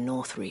tension in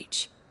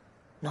Northreach,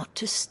 not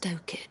to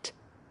stoke it.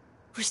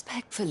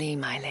 Respectfully,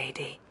 my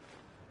lady.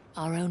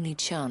 Our only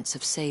chance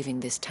of saving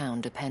this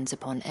town depends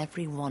upon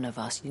every one of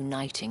us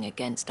uniting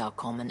against our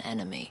common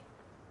enemy.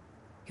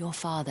 Your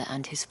father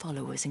and his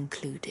followers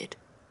included.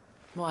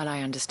 While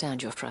I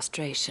understand your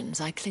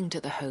frustrations, I cling to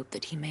the hope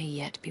that he may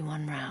yet be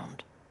won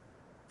round.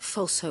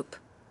 False hope,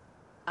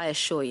 I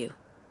assure you.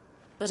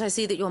 But I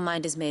see that your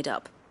mind is made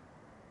up.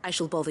 I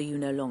shall bother you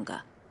no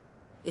longer.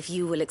 If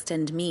you will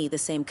extend me the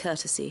same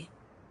courtesy,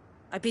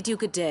 I bid you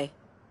good day.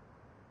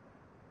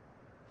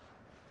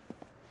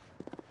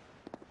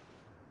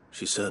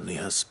 She certainly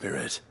has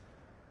spirit.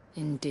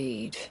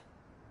 Indeed.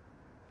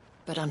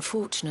 But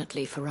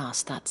unfortunately for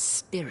us, that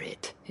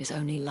spirit is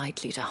only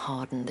likely to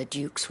harden the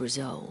Duke's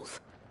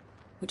resolve,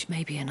 which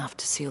may be enough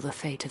to seal the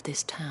fate of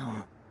this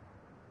town.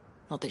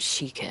 Not that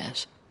she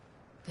cares.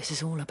 This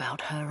is all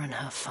about her and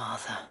her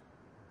father.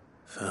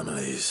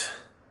 Families.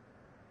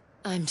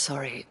 I'm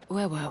sorry,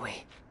 where were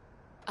we?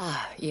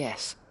 Ah,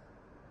 yes.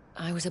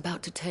 I was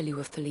about to tell you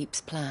of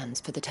Philippe's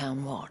plans for the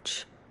town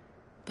watch,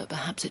 but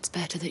perhaps it's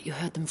better that you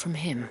heard them from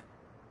him.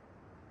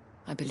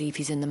 I believe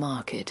he's in the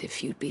market,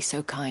 if you'd be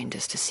so kind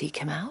as to seek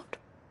him out.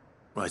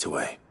 Right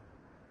away.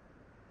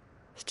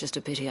 It's just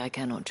a pity I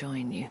cannot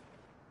join you.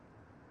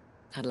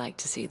 I'd like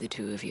to see the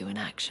two of you in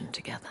action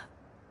together.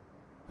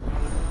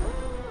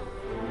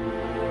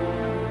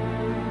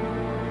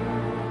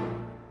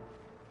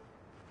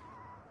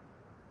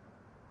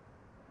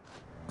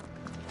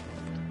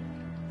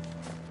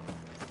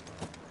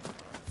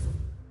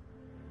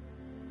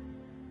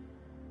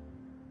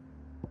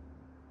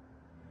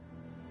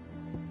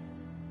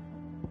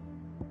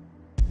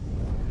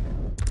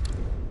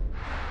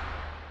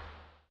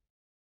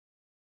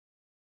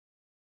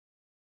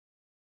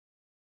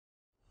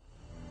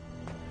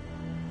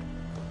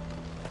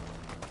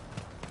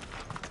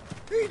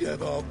 He'd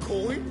have our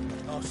coin,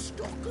 our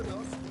stock and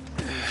our...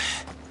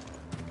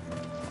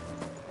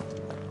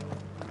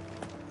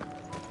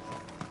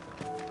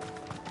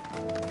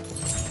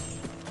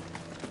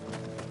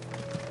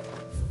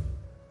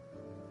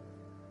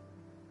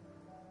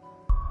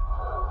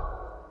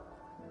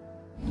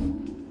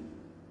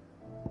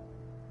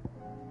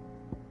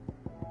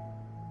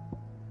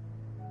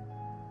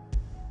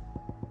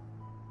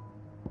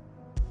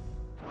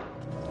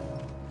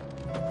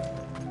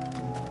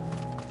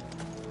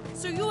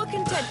 So you are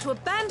content to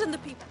abandon the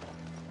people...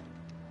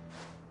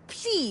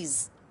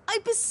 Please, I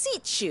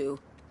beseech you.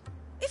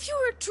 If you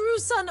are a true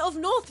son of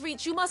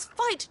Northreach, you must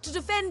fight to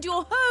defend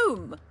your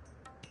home.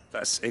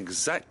 That's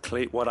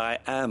exactly what I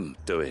am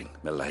doing,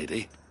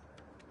 milady.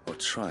 Or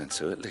trying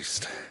to, at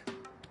least.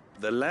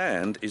 The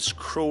land is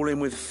crawling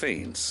with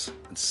fiends,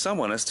 and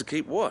someone has to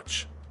keep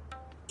watch.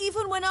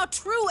 Even when our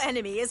true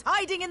enemy is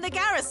hiding in the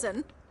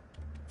garrison?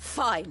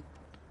 Fine.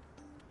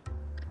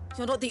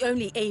 You're not the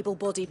only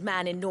able-bodied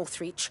man in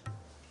Northreach.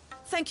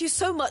 Thank you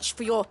so much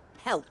for your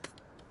help.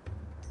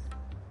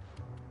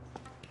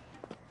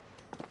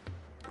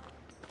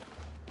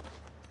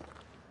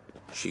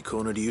 She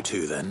cornered you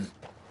too, then?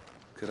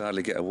 Could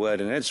hardly get a word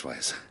in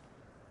edgeways.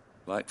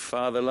 Like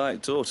father,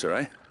 like daughter,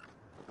 eh?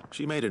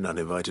 She made an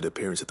uninvited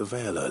appearance at the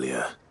Vale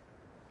earlier,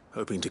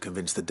 hoping to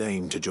convince the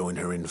Dame to join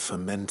her in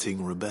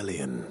fomenting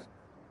rebellion.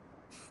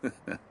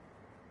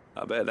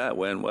 I bet that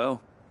went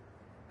well.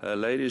 Her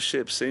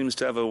ladyship seems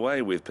to have a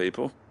way with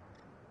people.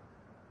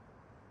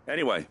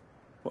 Anyway,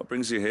 what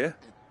brings you here?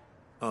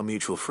 Our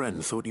mutual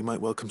friend thought you might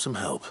welcome some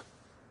help.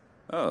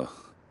 Oh,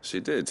 she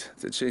did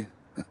she?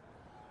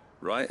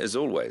 Right as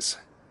always.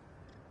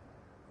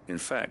 In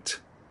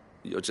fact,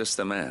 you're just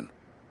the man.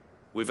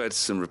 We've had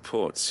some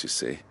reports, you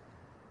see.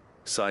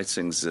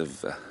 Sightings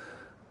of,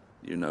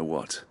 you know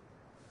what.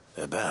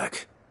 They're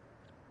back.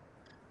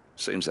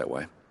 Seems that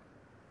way.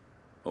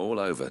 All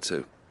over,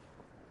 too.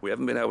 We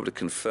haven't been able to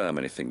confirm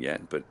anything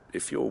yet, but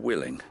if you're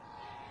willing,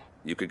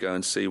 you could go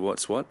and see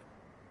what's what.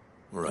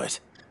 Right.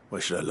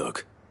 Where should I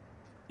look?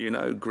 You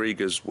know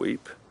Grieger's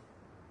Weep?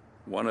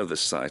 One of the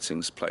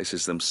sightings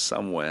places them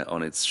somewhere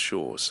on its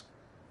shores.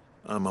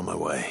 I'm on my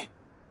way.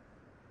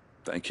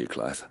 Thank you,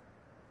 Clive.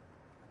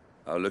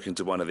 I'll look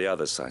into one of the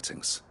other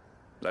sightings.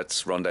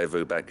 Let's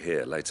rendezvous back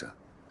here later.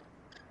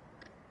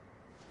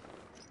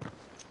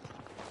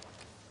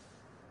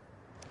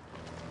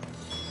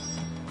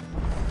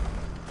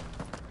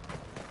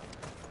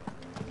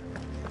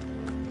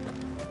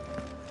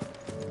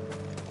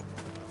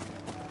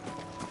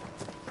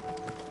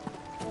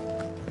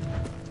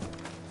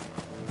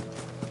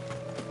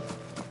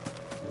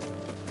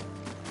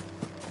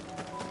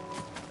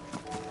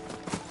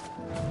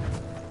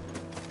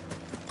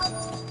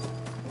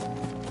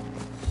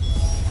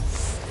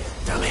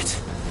 Damn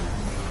it.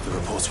 The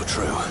reports were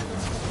true.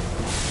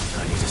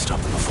 I need to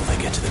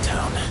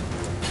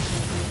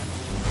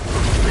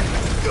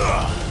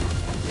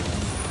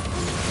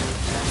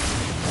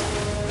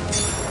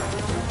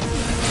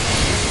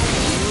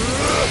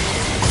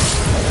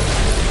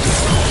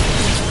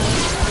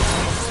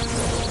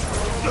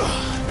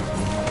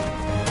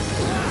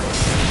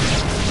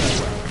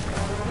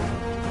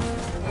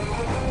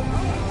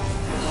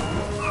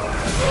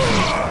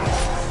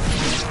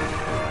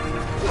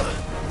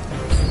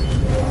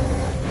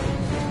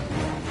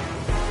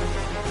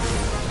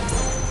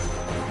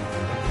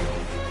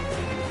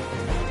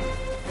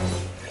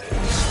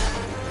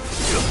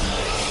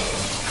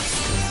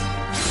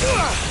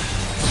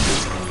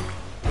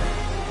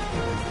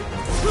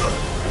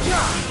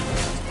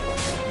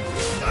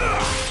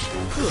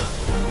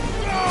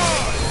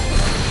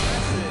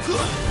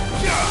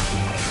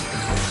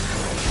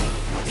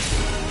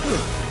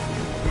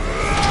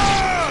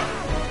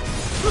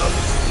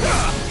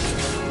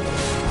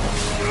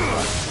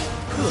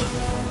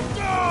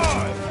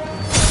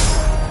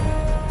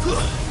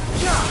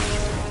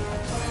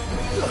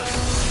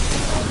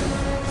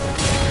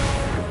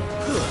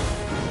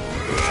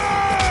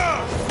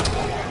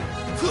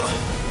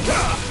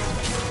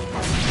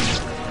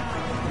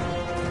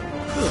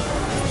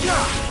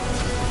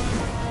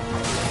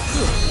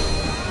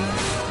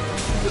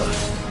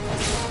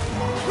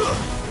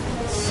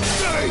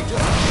Stay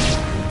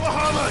down,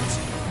 Bahamut!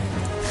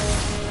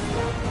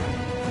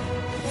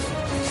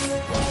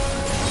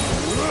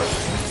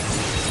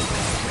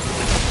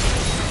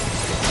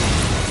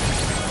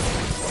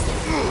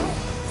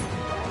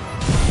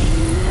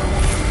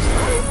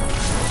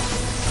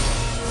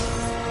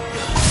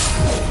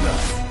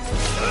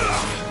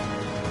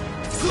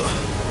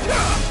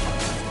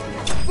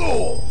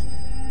 Fool!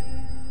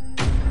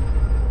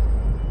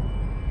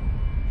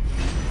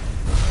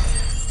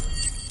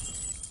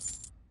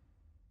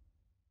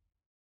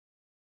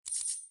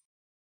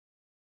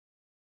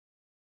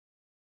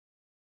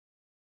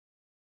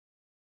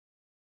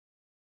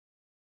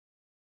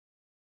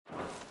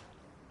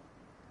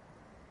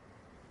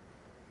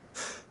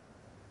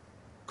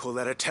 Call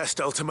that a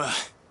test, Ultima?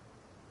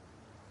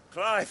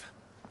 Clive,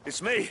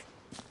 it's me.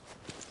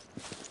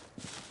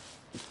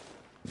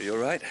 Are you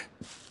all right?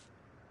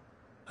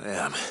 I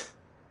am.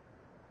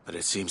 But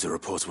it seems the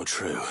reports were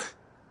true.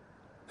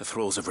 The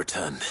thralls have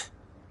returned.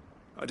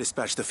 I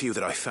dispatched the few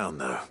that I found,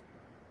 though.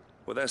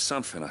 Well, there's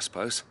something, I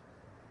suppose.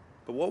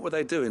 But what were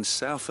they doing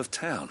south of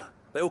town?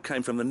 They all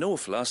came from the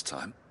north last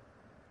time.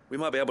 We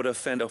might be able to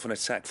fend off an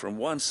attack from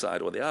one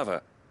side or the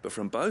other, but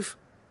from both?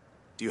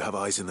 Do you have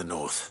eyes in the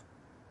north?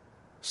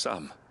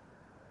 Some.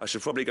 I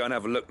should probably go and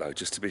have a look, though,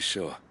 just to be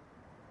sure.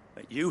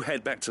 You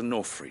head back to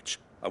Northreach.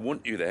 I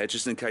want you there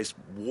just in case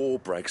war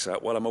breaks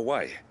out while I'm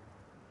away.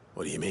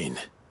 What do you mean?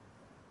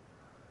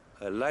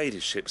 Her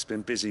ladyship's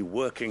been busy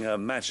working her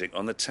magic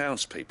on the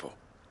townspeople,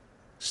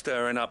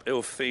 stirring up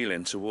ill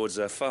feeling towards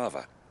her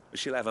father.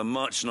 She'll have her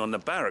marching on the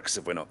barracks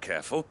if we're not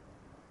careful.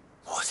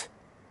 What?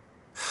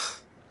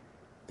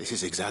 This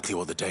is exactly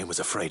what the Dane was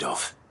afraid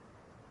of.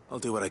 I'll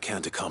do what I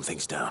can to calm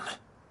things down.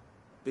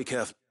 Be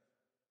careful.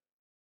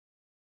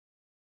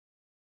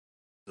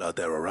 Out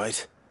there, all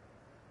right?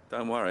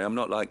 Don't worry, I'm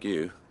not like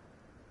you.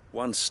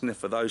 One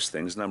sniff of those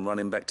things and I'm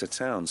running back to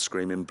town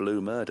screaming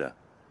blue murder.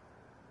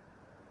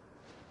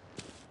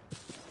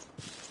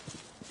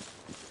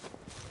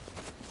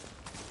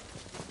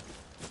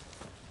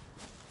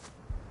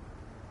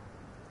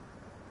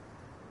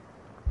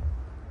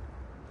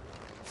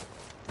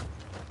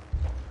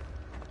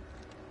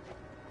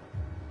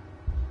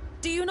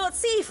 Do you not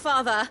see,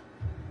 Father?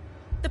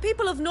 The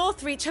people of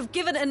Northreach have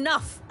given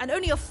enough, and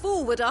only a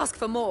fool would ask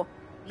for more.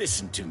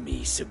 Listen to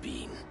me,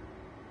 Sabine.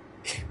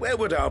 Where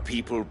would our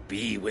people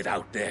be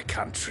without their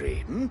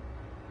country, hmm?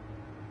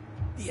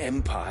 The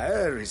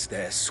Empire is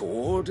their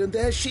sword and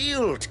their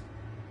shield.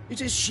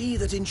 It is she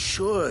that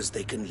ensures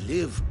they can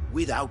live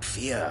without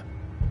fear.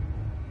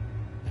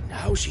 And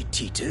now she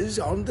teeters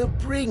on the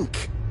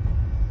brink.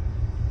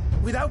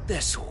 Without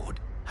their sword,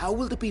 how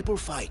will the people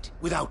fight?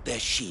 Without their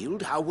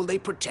shield, how will they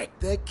protect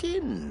their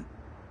kin?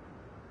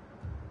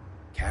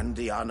 Can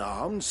the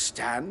unarmed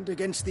stand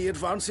against the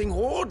advancing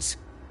hordes?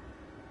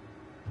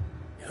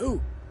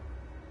 No.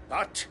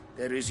 But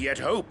there is yet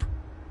hope.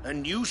 A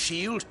new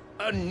shield,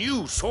 a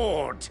new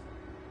sword.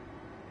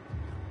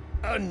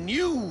 A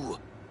new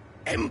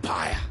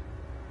empire.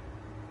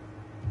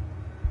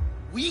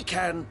 We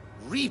can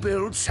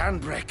rebuild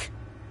Sandbreck,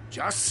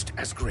 just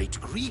as Great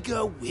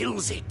Griga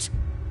wills it.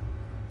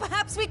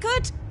 Perhaps we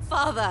could,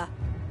 Father.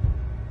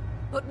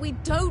 But we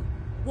don't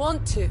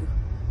want to.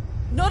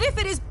 Not if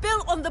it is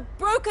built on the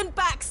broken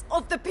backs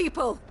of the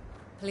people.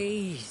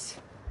 Please,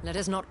 let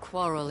us not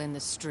quarrel in the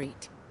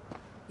street.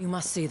 You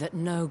must see that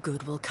no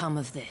good will come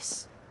of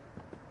this.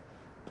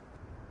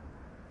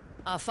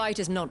 Our fight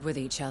is not with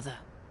each other,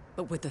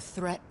 but with the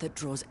threat that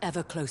draws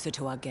ever closer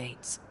to our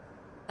gates.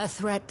 A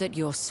threat that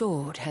your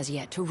sword has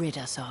yet to rid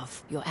us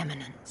of, Your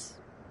Eminence.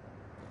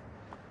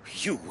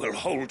 You will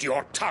hold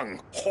your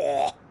tongue,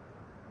 whore!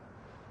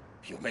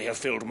 You may have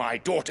filled my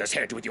daughter's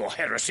head with your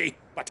heresy,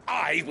 but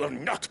I will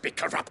not be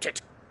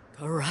corrupted.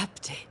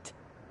 Corrupted?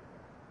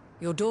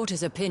 Your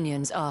daughter's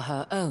opinions are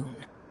her own,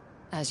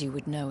 as you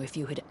would know if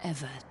you had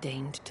ever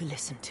deigned to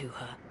listen to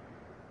her.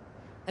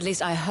 At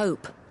least I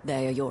hope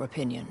they are your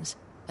opinions,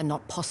 and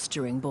not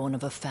posturing born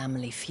of a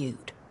family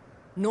feud.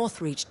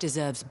 Northreach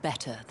deserves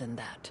better than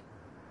that.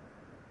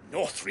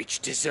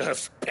 Northreach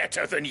deserves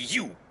better than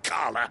you,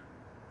 Carla.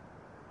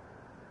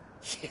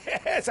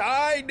 Yes,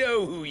 I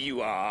know who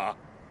you are.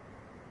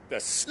 The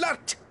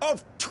slut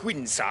of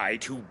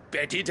Twinside who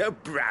bedded a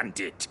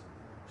Branded.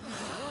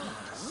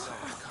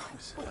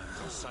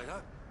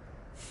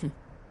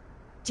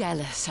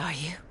 Jealous, are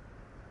you?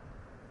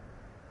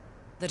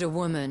 That a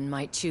woman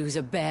might choose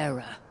a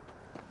bearer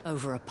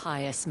over a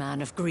pious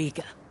man of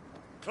Griga.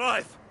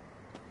 Clive!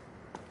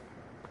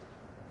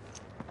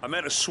 I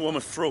met a swarm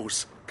of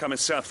thralls coming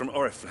south from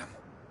Oriflamme.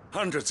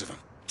 Hundreds of them.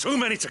 Too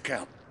many to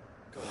count.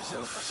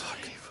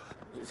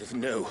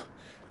 No.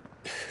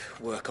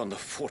 Work on the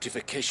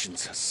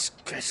fortifications has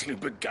scarcely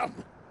begun.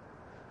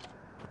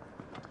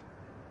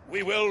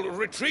 We will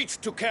retreat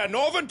to Caer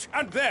Norvent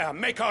and there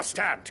make our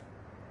stand.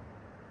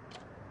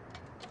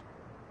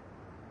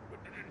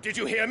 Did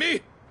you hear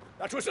me?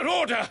 That was an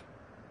order!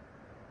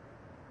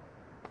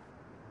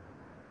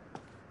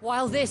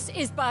 While this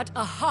is but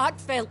a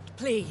heartfelt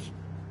plea,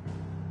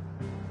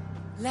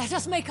 Let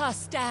us make our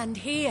stand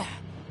here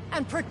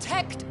and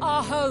protect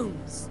our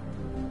homes.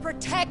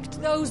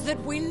 Protect those that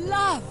we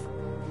love.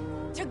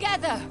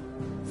 Together,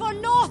 for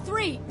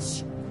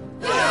Northreach!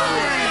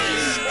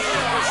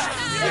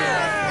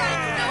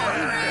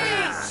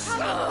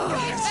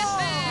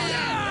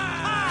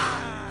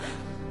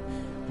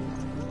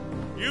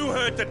 You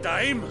heard the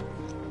dame.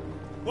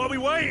 What are we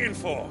waiting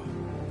for?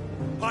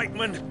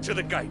 Pikemen to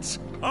the gates.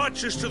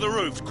 Archers to the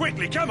roofs.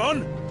 Quickly, come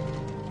on!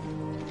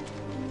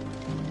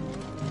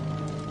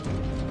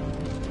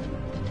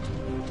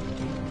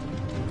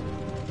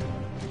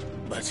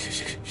 But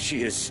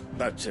she is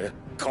but a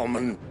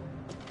common...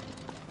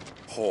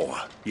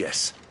 whore,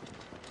 yes.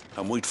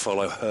 And we'd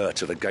follow her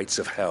to the gates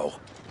of hell.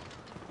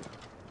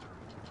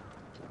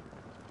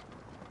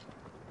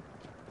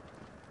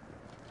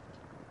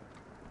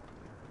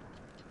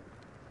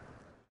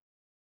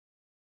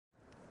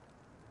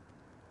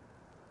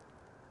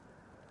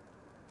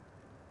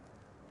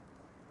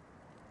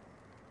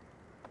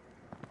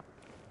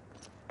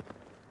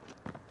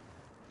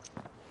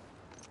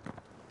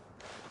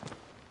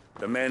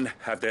 The men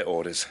have their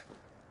orders,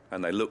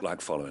 and they look like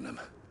following them.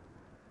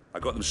 I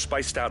got them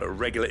spaced out at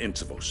regular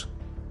intervals.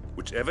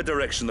 Whichever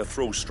direction the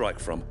thralls strike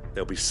from,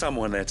 there'll be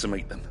someone there to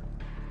meet them.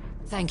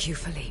 Thank you,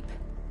 Philippe.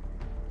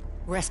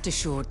 Rest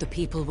assured the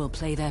people will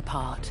play their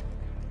part.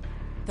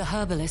 The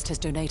herbalist has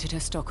donated her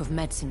stock of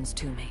medicines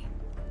to me.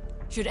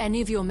 Should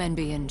any of your men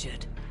be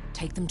injured,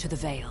 take them to the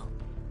Vale.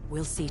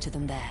 We'll see to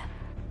them there.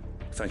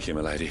 Thank you,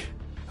 milady.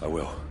 I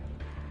will.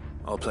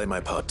 I'll play my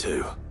part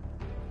too.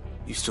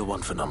 You still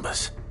want for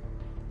numbers.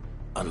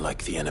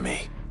 Unlike the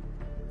enemy.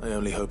 I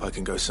only hope I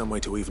can go some way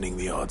to evening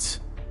the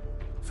odds.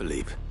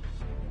 Philippe,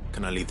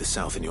 can I leave the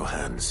south in your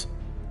hands?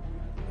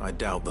 I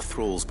doubt the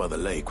thralls by the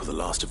lake were the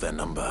last of their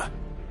number.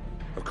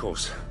 Of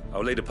course.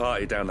 I'll lead a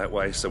party down that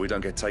way so we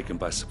don't get taken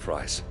by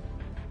surprise.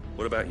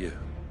 What about you?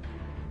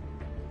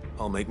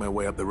 I'll make my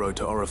way up the road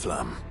to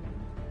Oriflamme.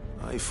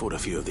 I've fought a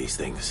few of these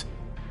things.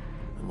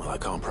 And while I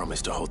can't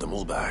promise to hold them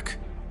all back,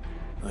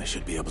 I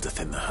should be able to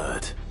thin the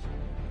herd.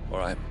 All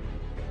right.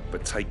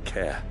 But take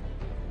care.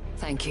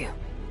 Thank you.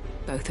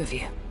 Both of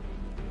you.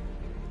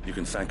 You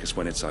can thank us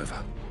when it's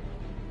over.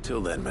 Till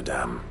then,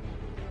 madame.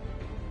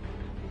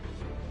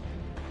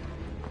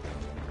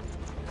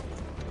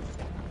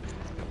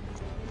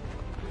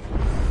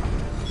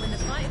 When the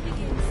fight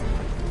begins...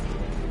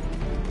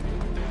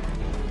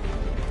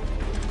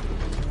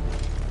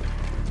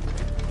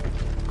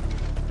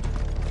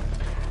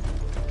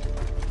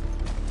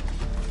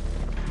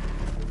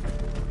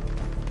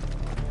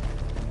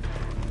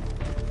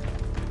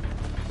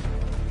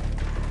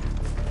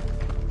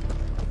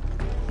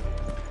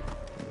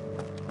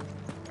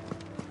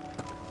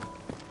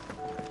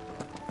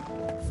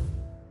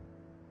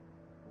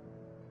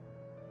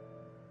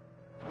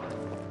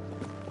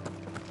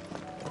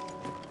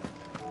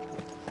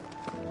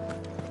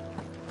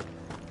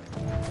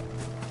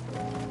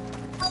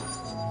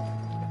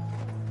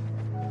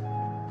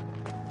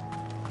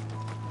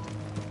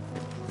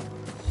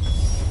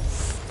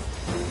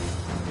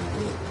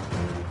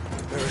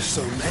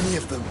 So many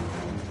of them.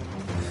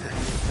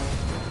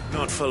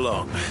 Not for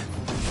long.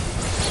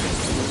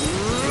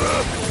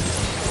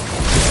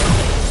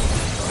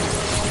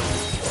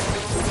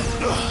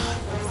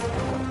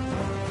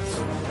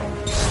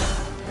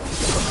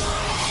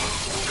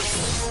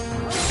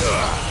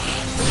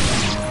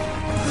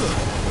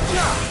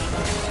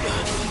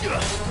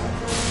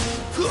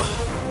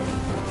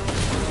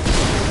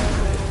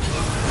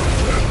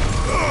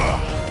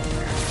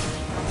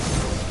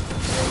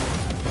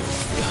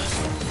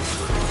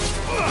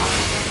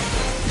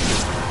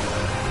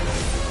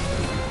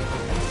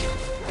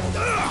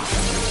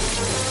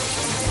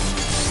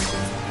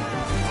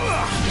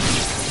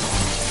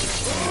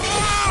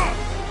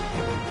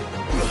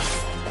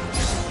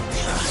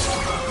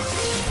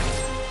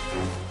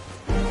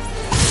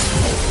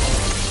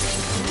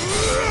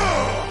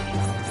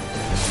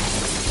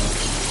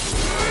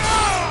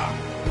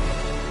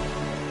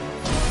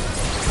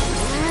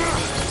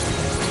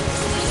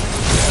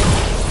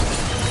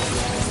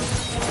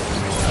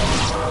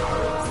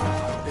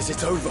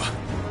 It's over.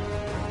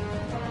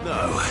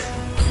 No.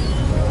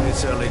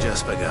 It's only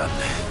just begun.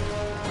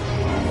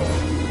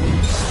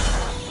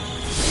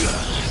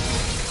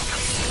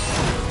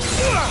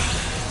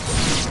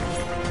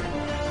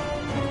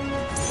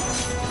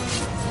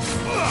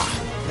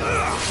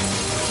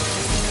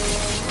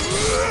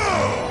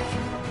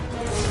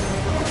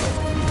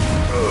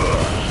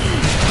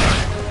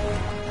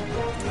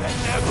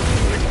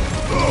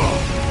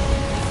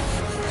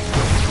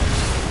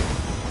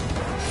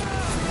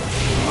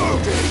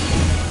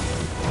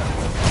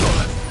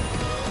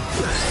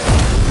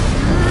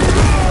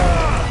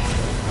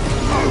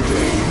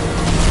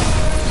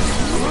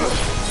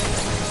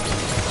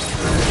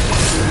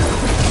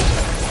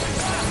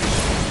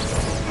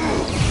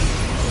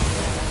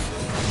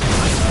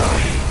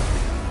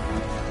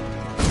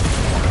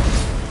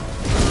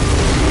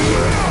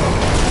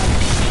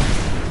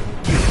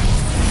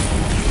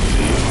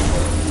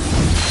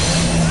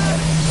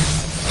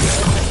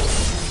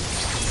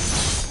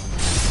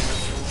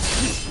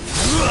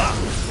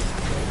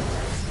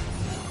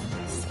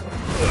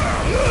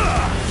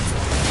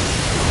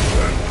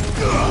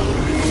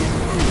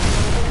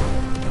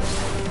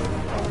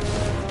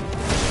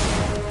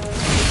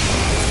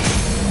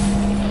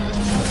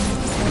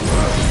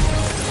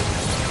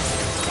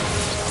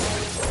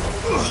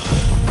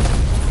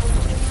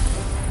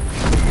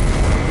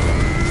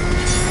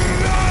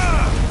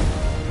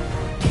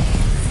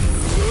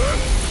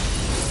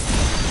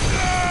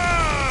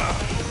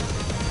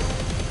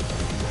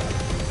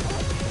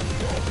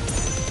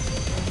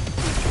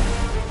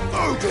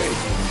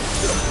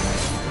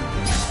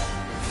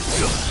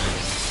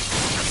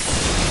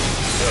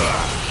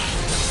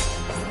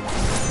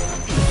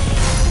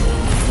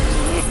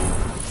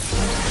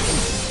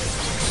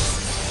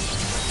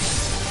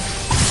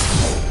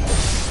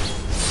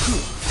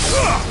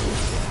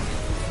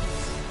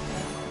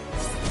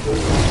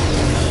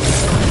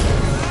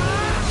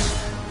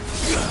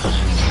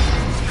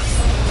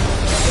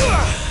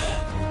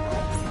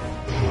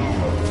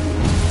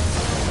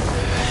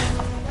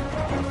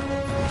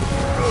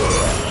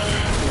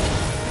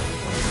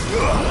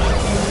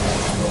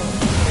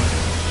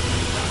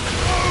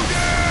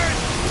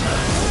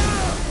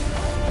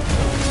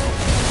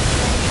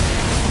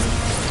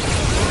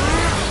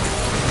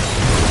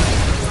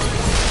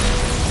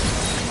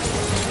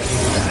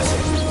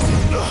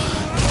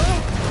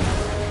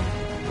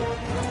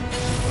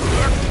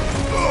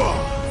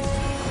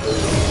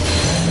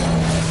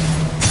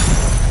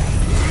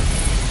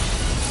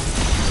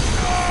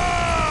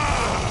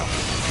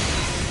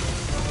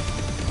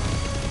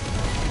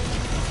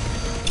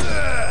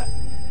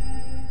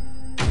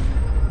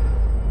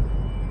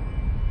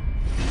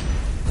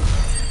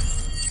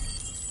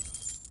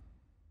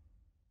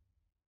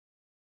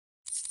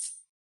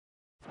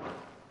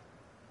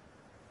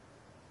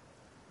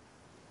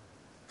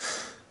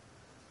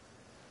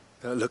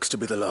 That looks to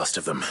be the last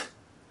of them.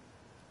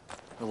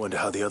 I wonder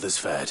how the others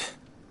fared.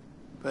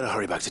 Better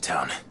hurry back to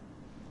town.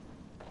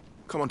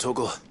 Come on,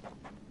 TORGAL.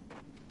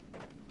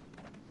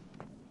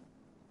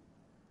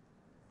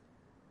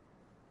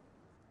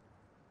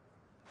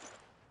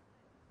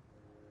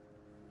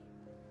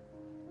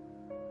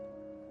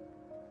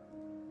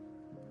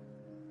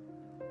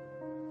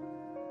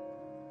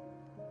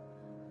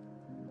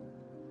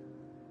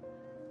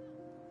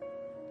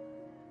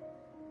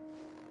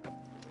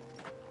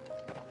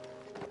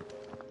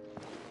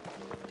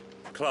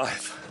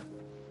 Clive,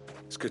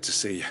 it's good to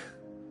see you.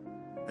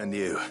 And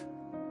you.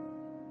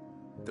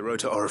 The road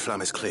to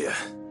Oriflamme is clear.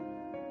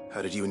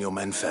 How did you and your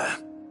men fare?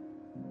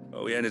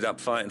 Well, we ended up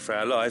fighting for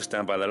our lives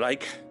down by the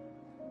lake.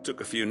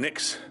 Took a few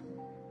nicks,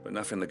 but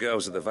nothing the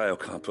girls at the Vale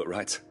can't put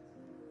right.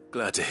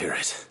 Glad to hear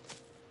it.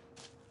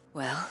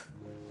 Well,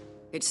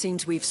 it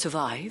seems we've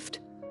survived.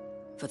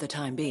 For the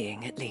time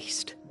being, at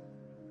least.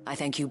 I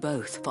thank you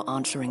both for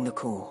answering the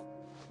call.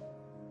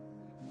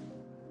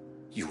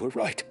 You were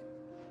right.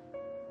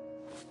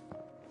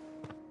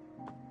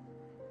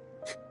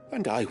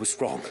 And I was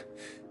wrong.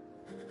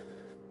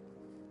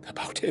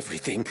 About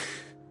everything.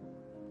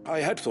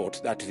 I had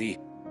thought that the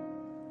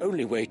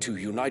only way to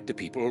unite the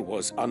people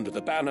was under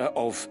the banner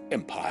of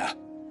Empire.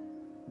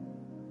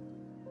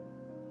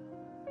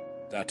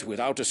 That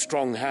without a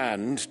strong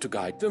hand to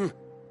guide them,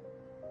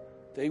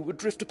 they would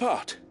drift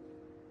apart.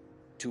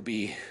 To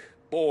be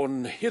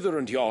borne hither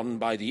and yon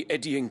by the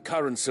eddying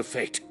currents of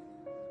fate.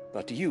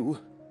 But you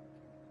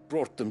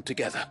brought them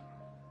together.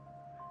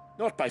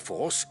 Not by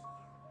force,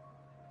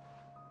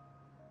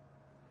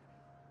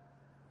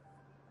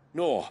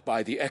 nor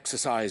by the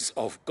exercise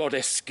of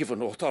goddess-given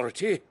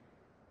authority,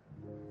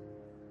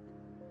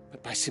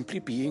 but by simply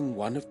being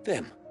one of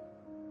them.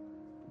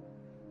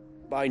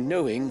 By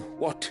knowing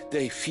what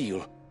they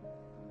feel,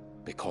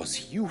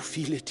 because you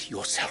feel it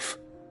yourself.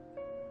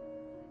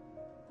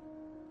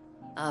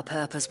 Our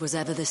purpose was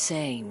ever the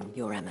same,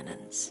 Your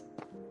Eminence.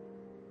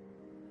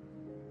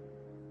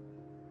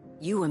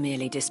 You were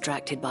merely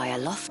distracted by a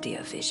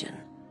loftier vision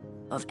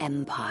of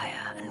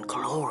empire and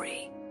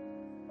glory,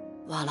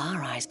 while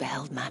our eyes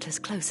beheld matters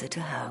closer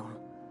to home.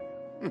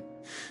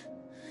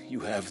 You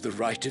have the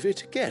right of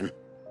it again.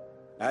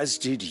 As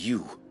did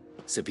you,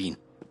 Sabine.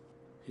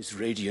 His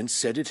Radiance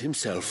said it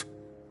himself.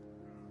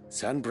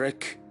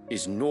 Sanbreque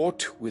is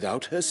naught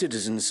without her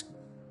citizens.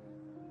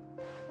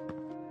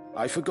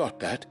 I forgot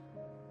that.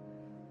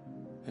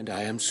 And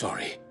I am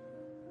sorry.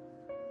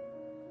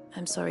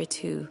 I'm sorry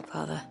too,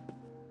 Father.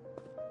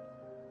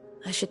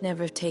 I should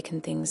never have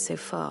taken things so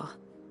far.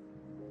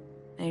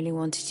 I only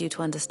wanted you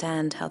to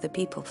understand how the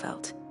people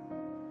felt.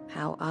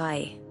 How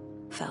I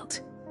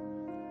felt.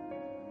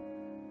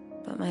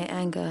 But my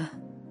anger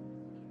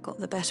got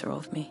the better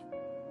of me.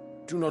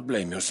 Do not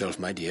blame yourself,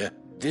 my dear.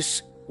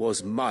 This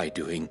was my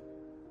doing.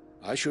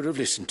 I should have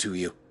listened to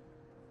you.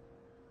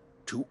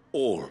 To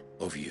all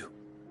of you.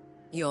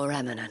 Your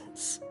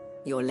Eminence,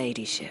 your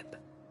Ladyship,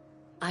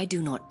 I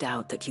do not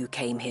doubt that you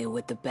came here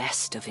with the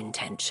best of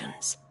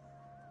intentions.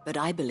 But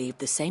I believe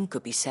the same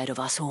could be said of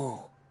us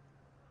all.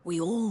 We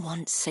all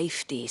want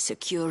safety,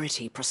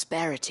 security,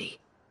 prosperity.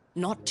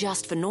 Not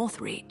just for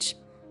Northreach,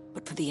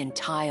 but for the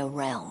entire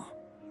realm.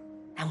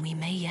 And we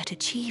may yet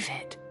achieve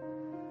it.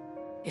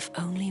 If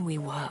only we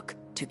work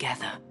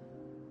together.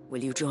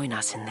 Will you join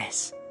us in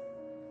this?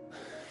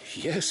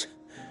 Yes.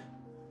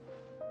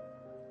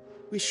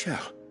 We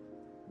shall.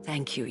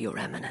 Thank you, Your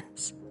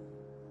Eminence.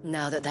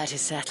 Now that that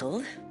is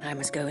settled, I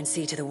must go and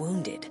see to the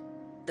wounded.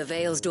 The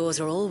Vale's doors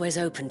are always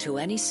open to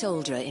any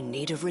soldier in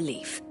need of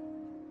relief.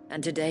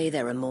 And today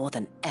there are more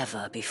than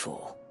ever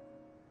before.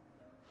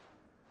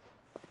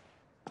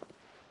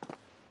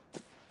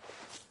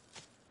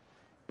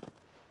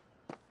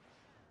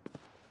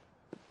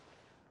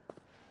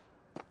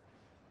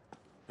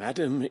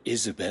 Madame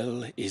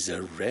Isabel is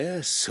a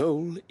rare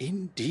soul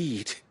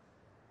indeed.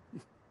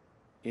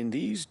 In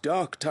these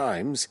dark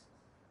times,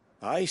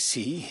 I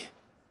see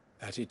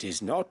that it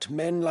is not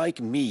men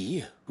like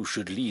me who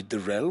should lead the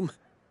realm,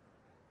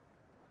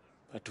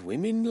 but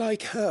women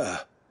like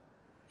her.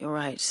 You're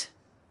right.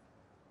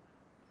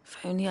 If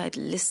only I'd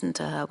listened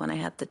to her when I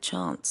had the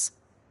chance.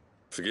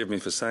 Forgive me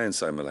for saying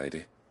so,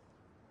 milady,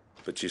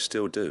 but you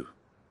still do.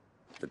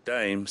 The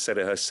Dame said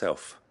it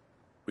herself.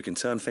 We can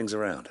turn things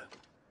around.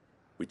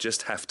 We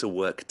just have to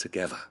work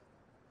together.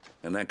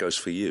 And that goes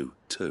for you,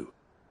 too.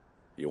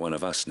 You're one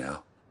of us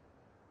now.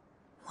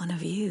 One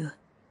of you?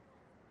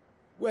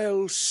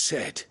 Well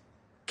said,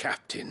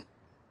 Captain.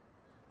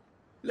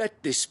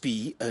 Let this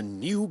be a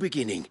new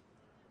beginning.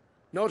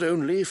 Not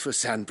only for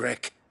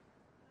Sanbreque,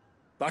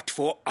 but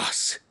for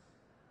us.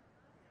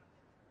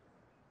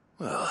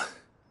 Well,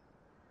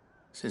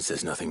 since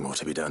there's nothing more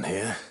to be done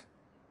here,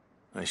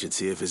 I should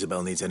see if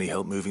Isabel needs any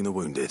help moving the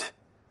wounded.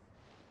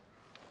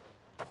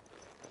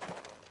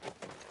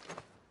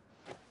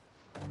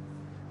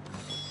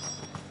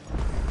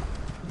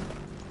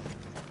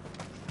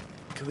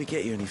 Can we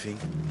get you anything?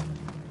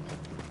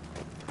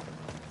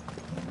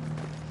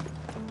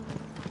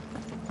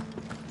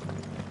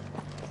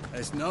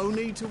 There's no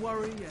need to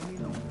worry any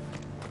longer.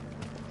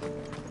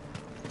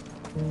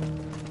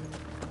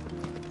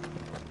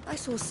 I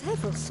saw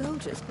several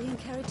soldiers being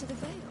carried to the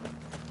Vale.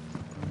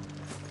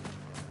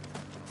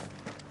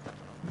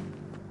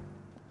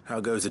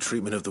 How goes the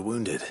treatment of the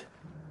wounded?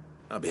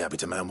 I'll be happy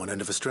to man one end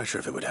of a stretcher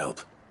if it would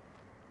help.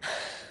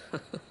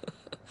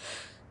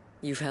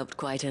 You've helped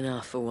quite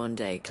enough for one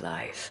day,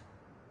 Clive.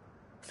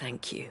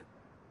 Thank you.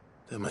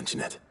 Don't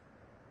mention it.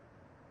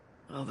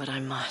 Oh, but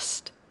I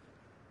must.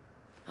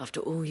 After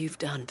all you've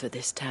done for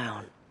this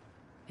town,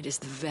 it is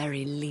the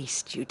very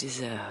least you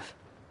deserve.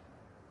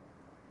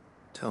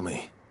 Tell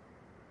me,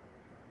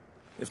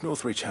 if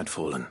Northreach had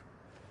fallen,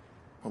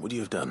 what would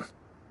you have done?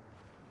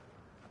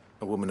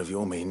 A woman of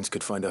your means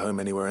could find a home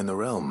anywhere in the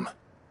realm,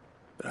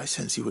 but I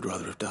sense you would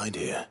rather have died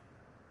here.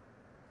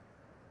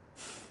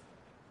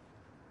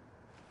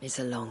 It's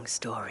a long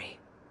story.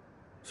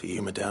 For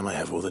you, madame, I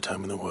have all the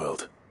time in the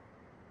world.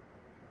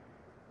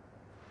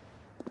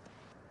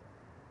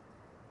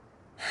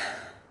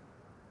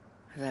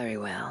 Very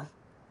well.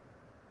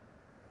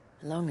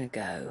 Long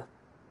ago,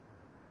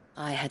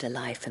 I had a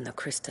life in the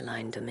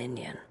Crystalline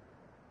Dominion.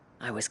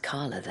 I was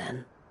Carla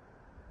then,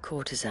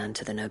 courtesan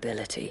to the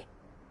nobility.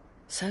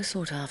 So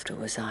sought after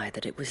was I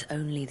that it was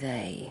only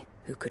they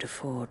who could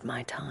afford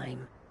my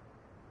time.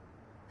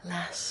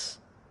 Alas,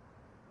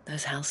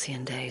 those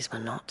halcyon days were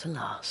not to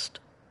last.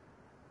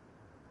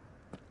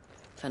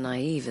 For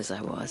naive as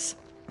I was,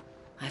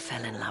 I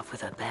fell in love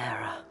with a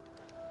bearer.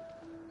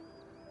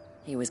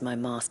 He was my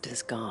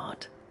master's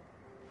guard,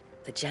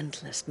 the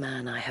gentlest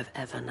man I have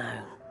ever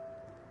known.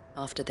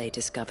 After they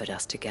discovered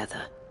us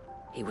together,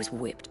 he was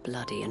whipped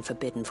bloody and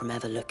forbidden from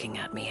ever looking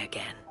at me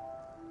again.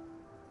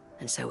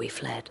 And so we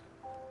fled.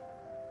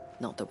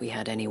 Not that we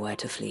had anywhere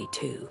to flee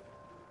to.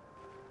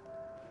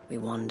 We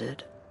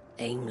wandered,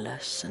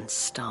 aimless and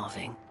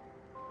starving,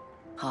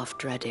 half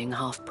dreading,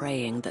 half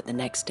praying that the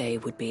next day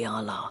would be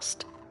our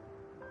last.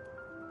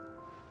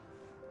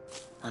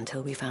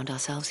 Until we found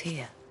ourselves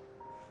here,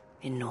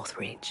 in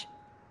Northreach.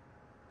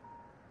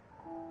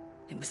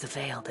 It was the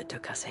Vale that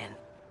took us in,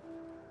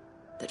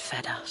 that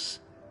fed us,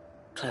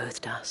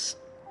 clothed us,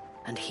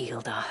 and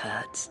healed our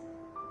hurts.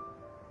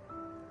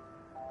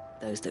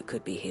 Those that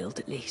could be healed,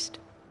 at least.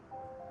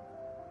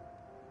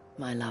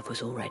 My love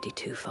was already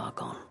too far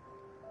gone.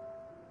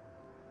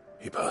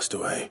 He passed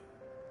away.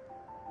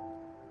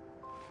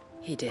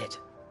 He did.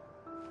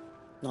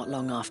 Not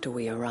long after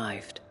we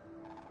arrived.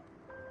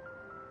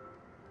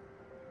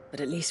 But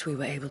at least we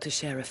were able to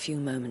share a few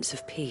moments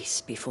of peace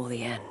before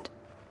the end.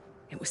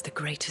 It was the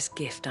greatest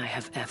gift I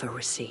have ever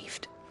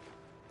received.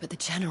 But the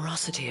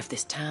generosity of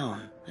this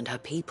town and her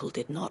people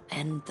did not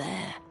end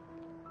there.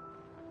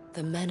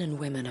 The men and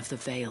women of the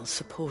Vale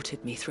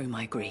supported me through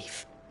my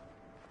grief.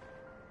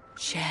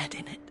 Shared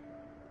in it,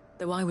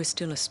 though I was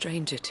still a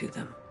stranger to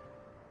them.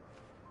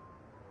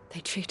 They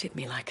treated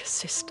me like a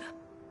sister.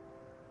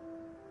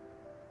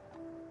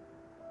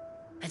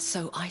 And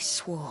so I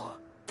swore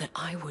that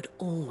I would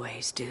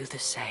always do the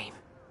same.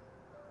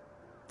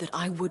 That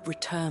I would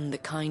return the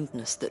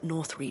kindness that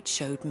Northreach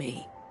showed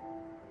me.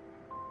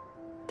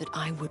 That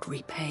I would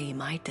repay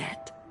my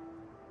debt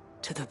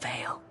to the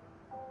Vale.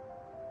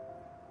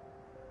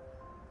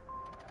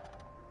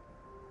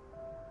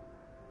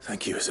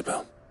 Thank you,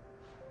 Isabel,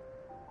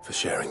 for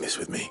sharing this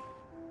with me.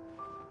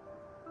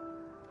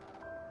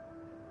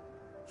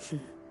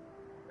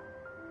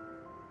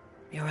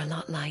 You're a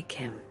lot like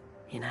him,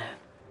 you know.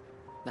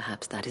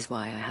 Perhaps that is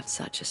why I have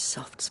such a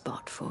soft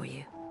spot for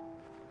you.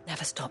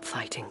 Never stop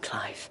fighting,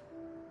 Clive.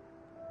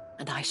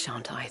 And I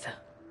shan't either.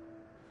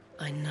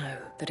 I know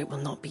that it will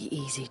not be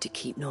easy to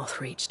keep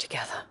Northreach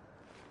together.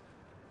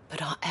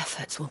 But our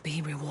efforts will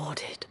be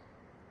rewarded.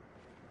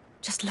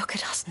 Just look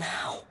at us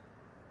now.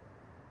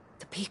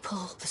 The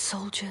people, the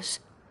soldiers,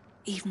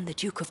 even the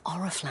Duke of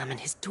Oriflamme and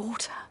his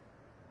daughter,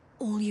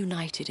 all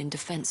united in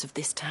defense of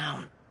this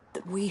town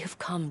that we have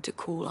come to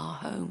call our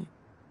home.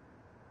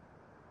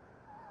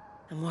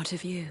 And what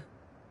of you?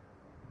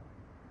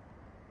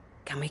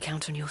 Can we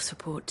count on your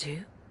support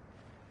too?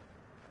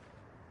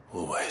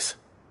 Always.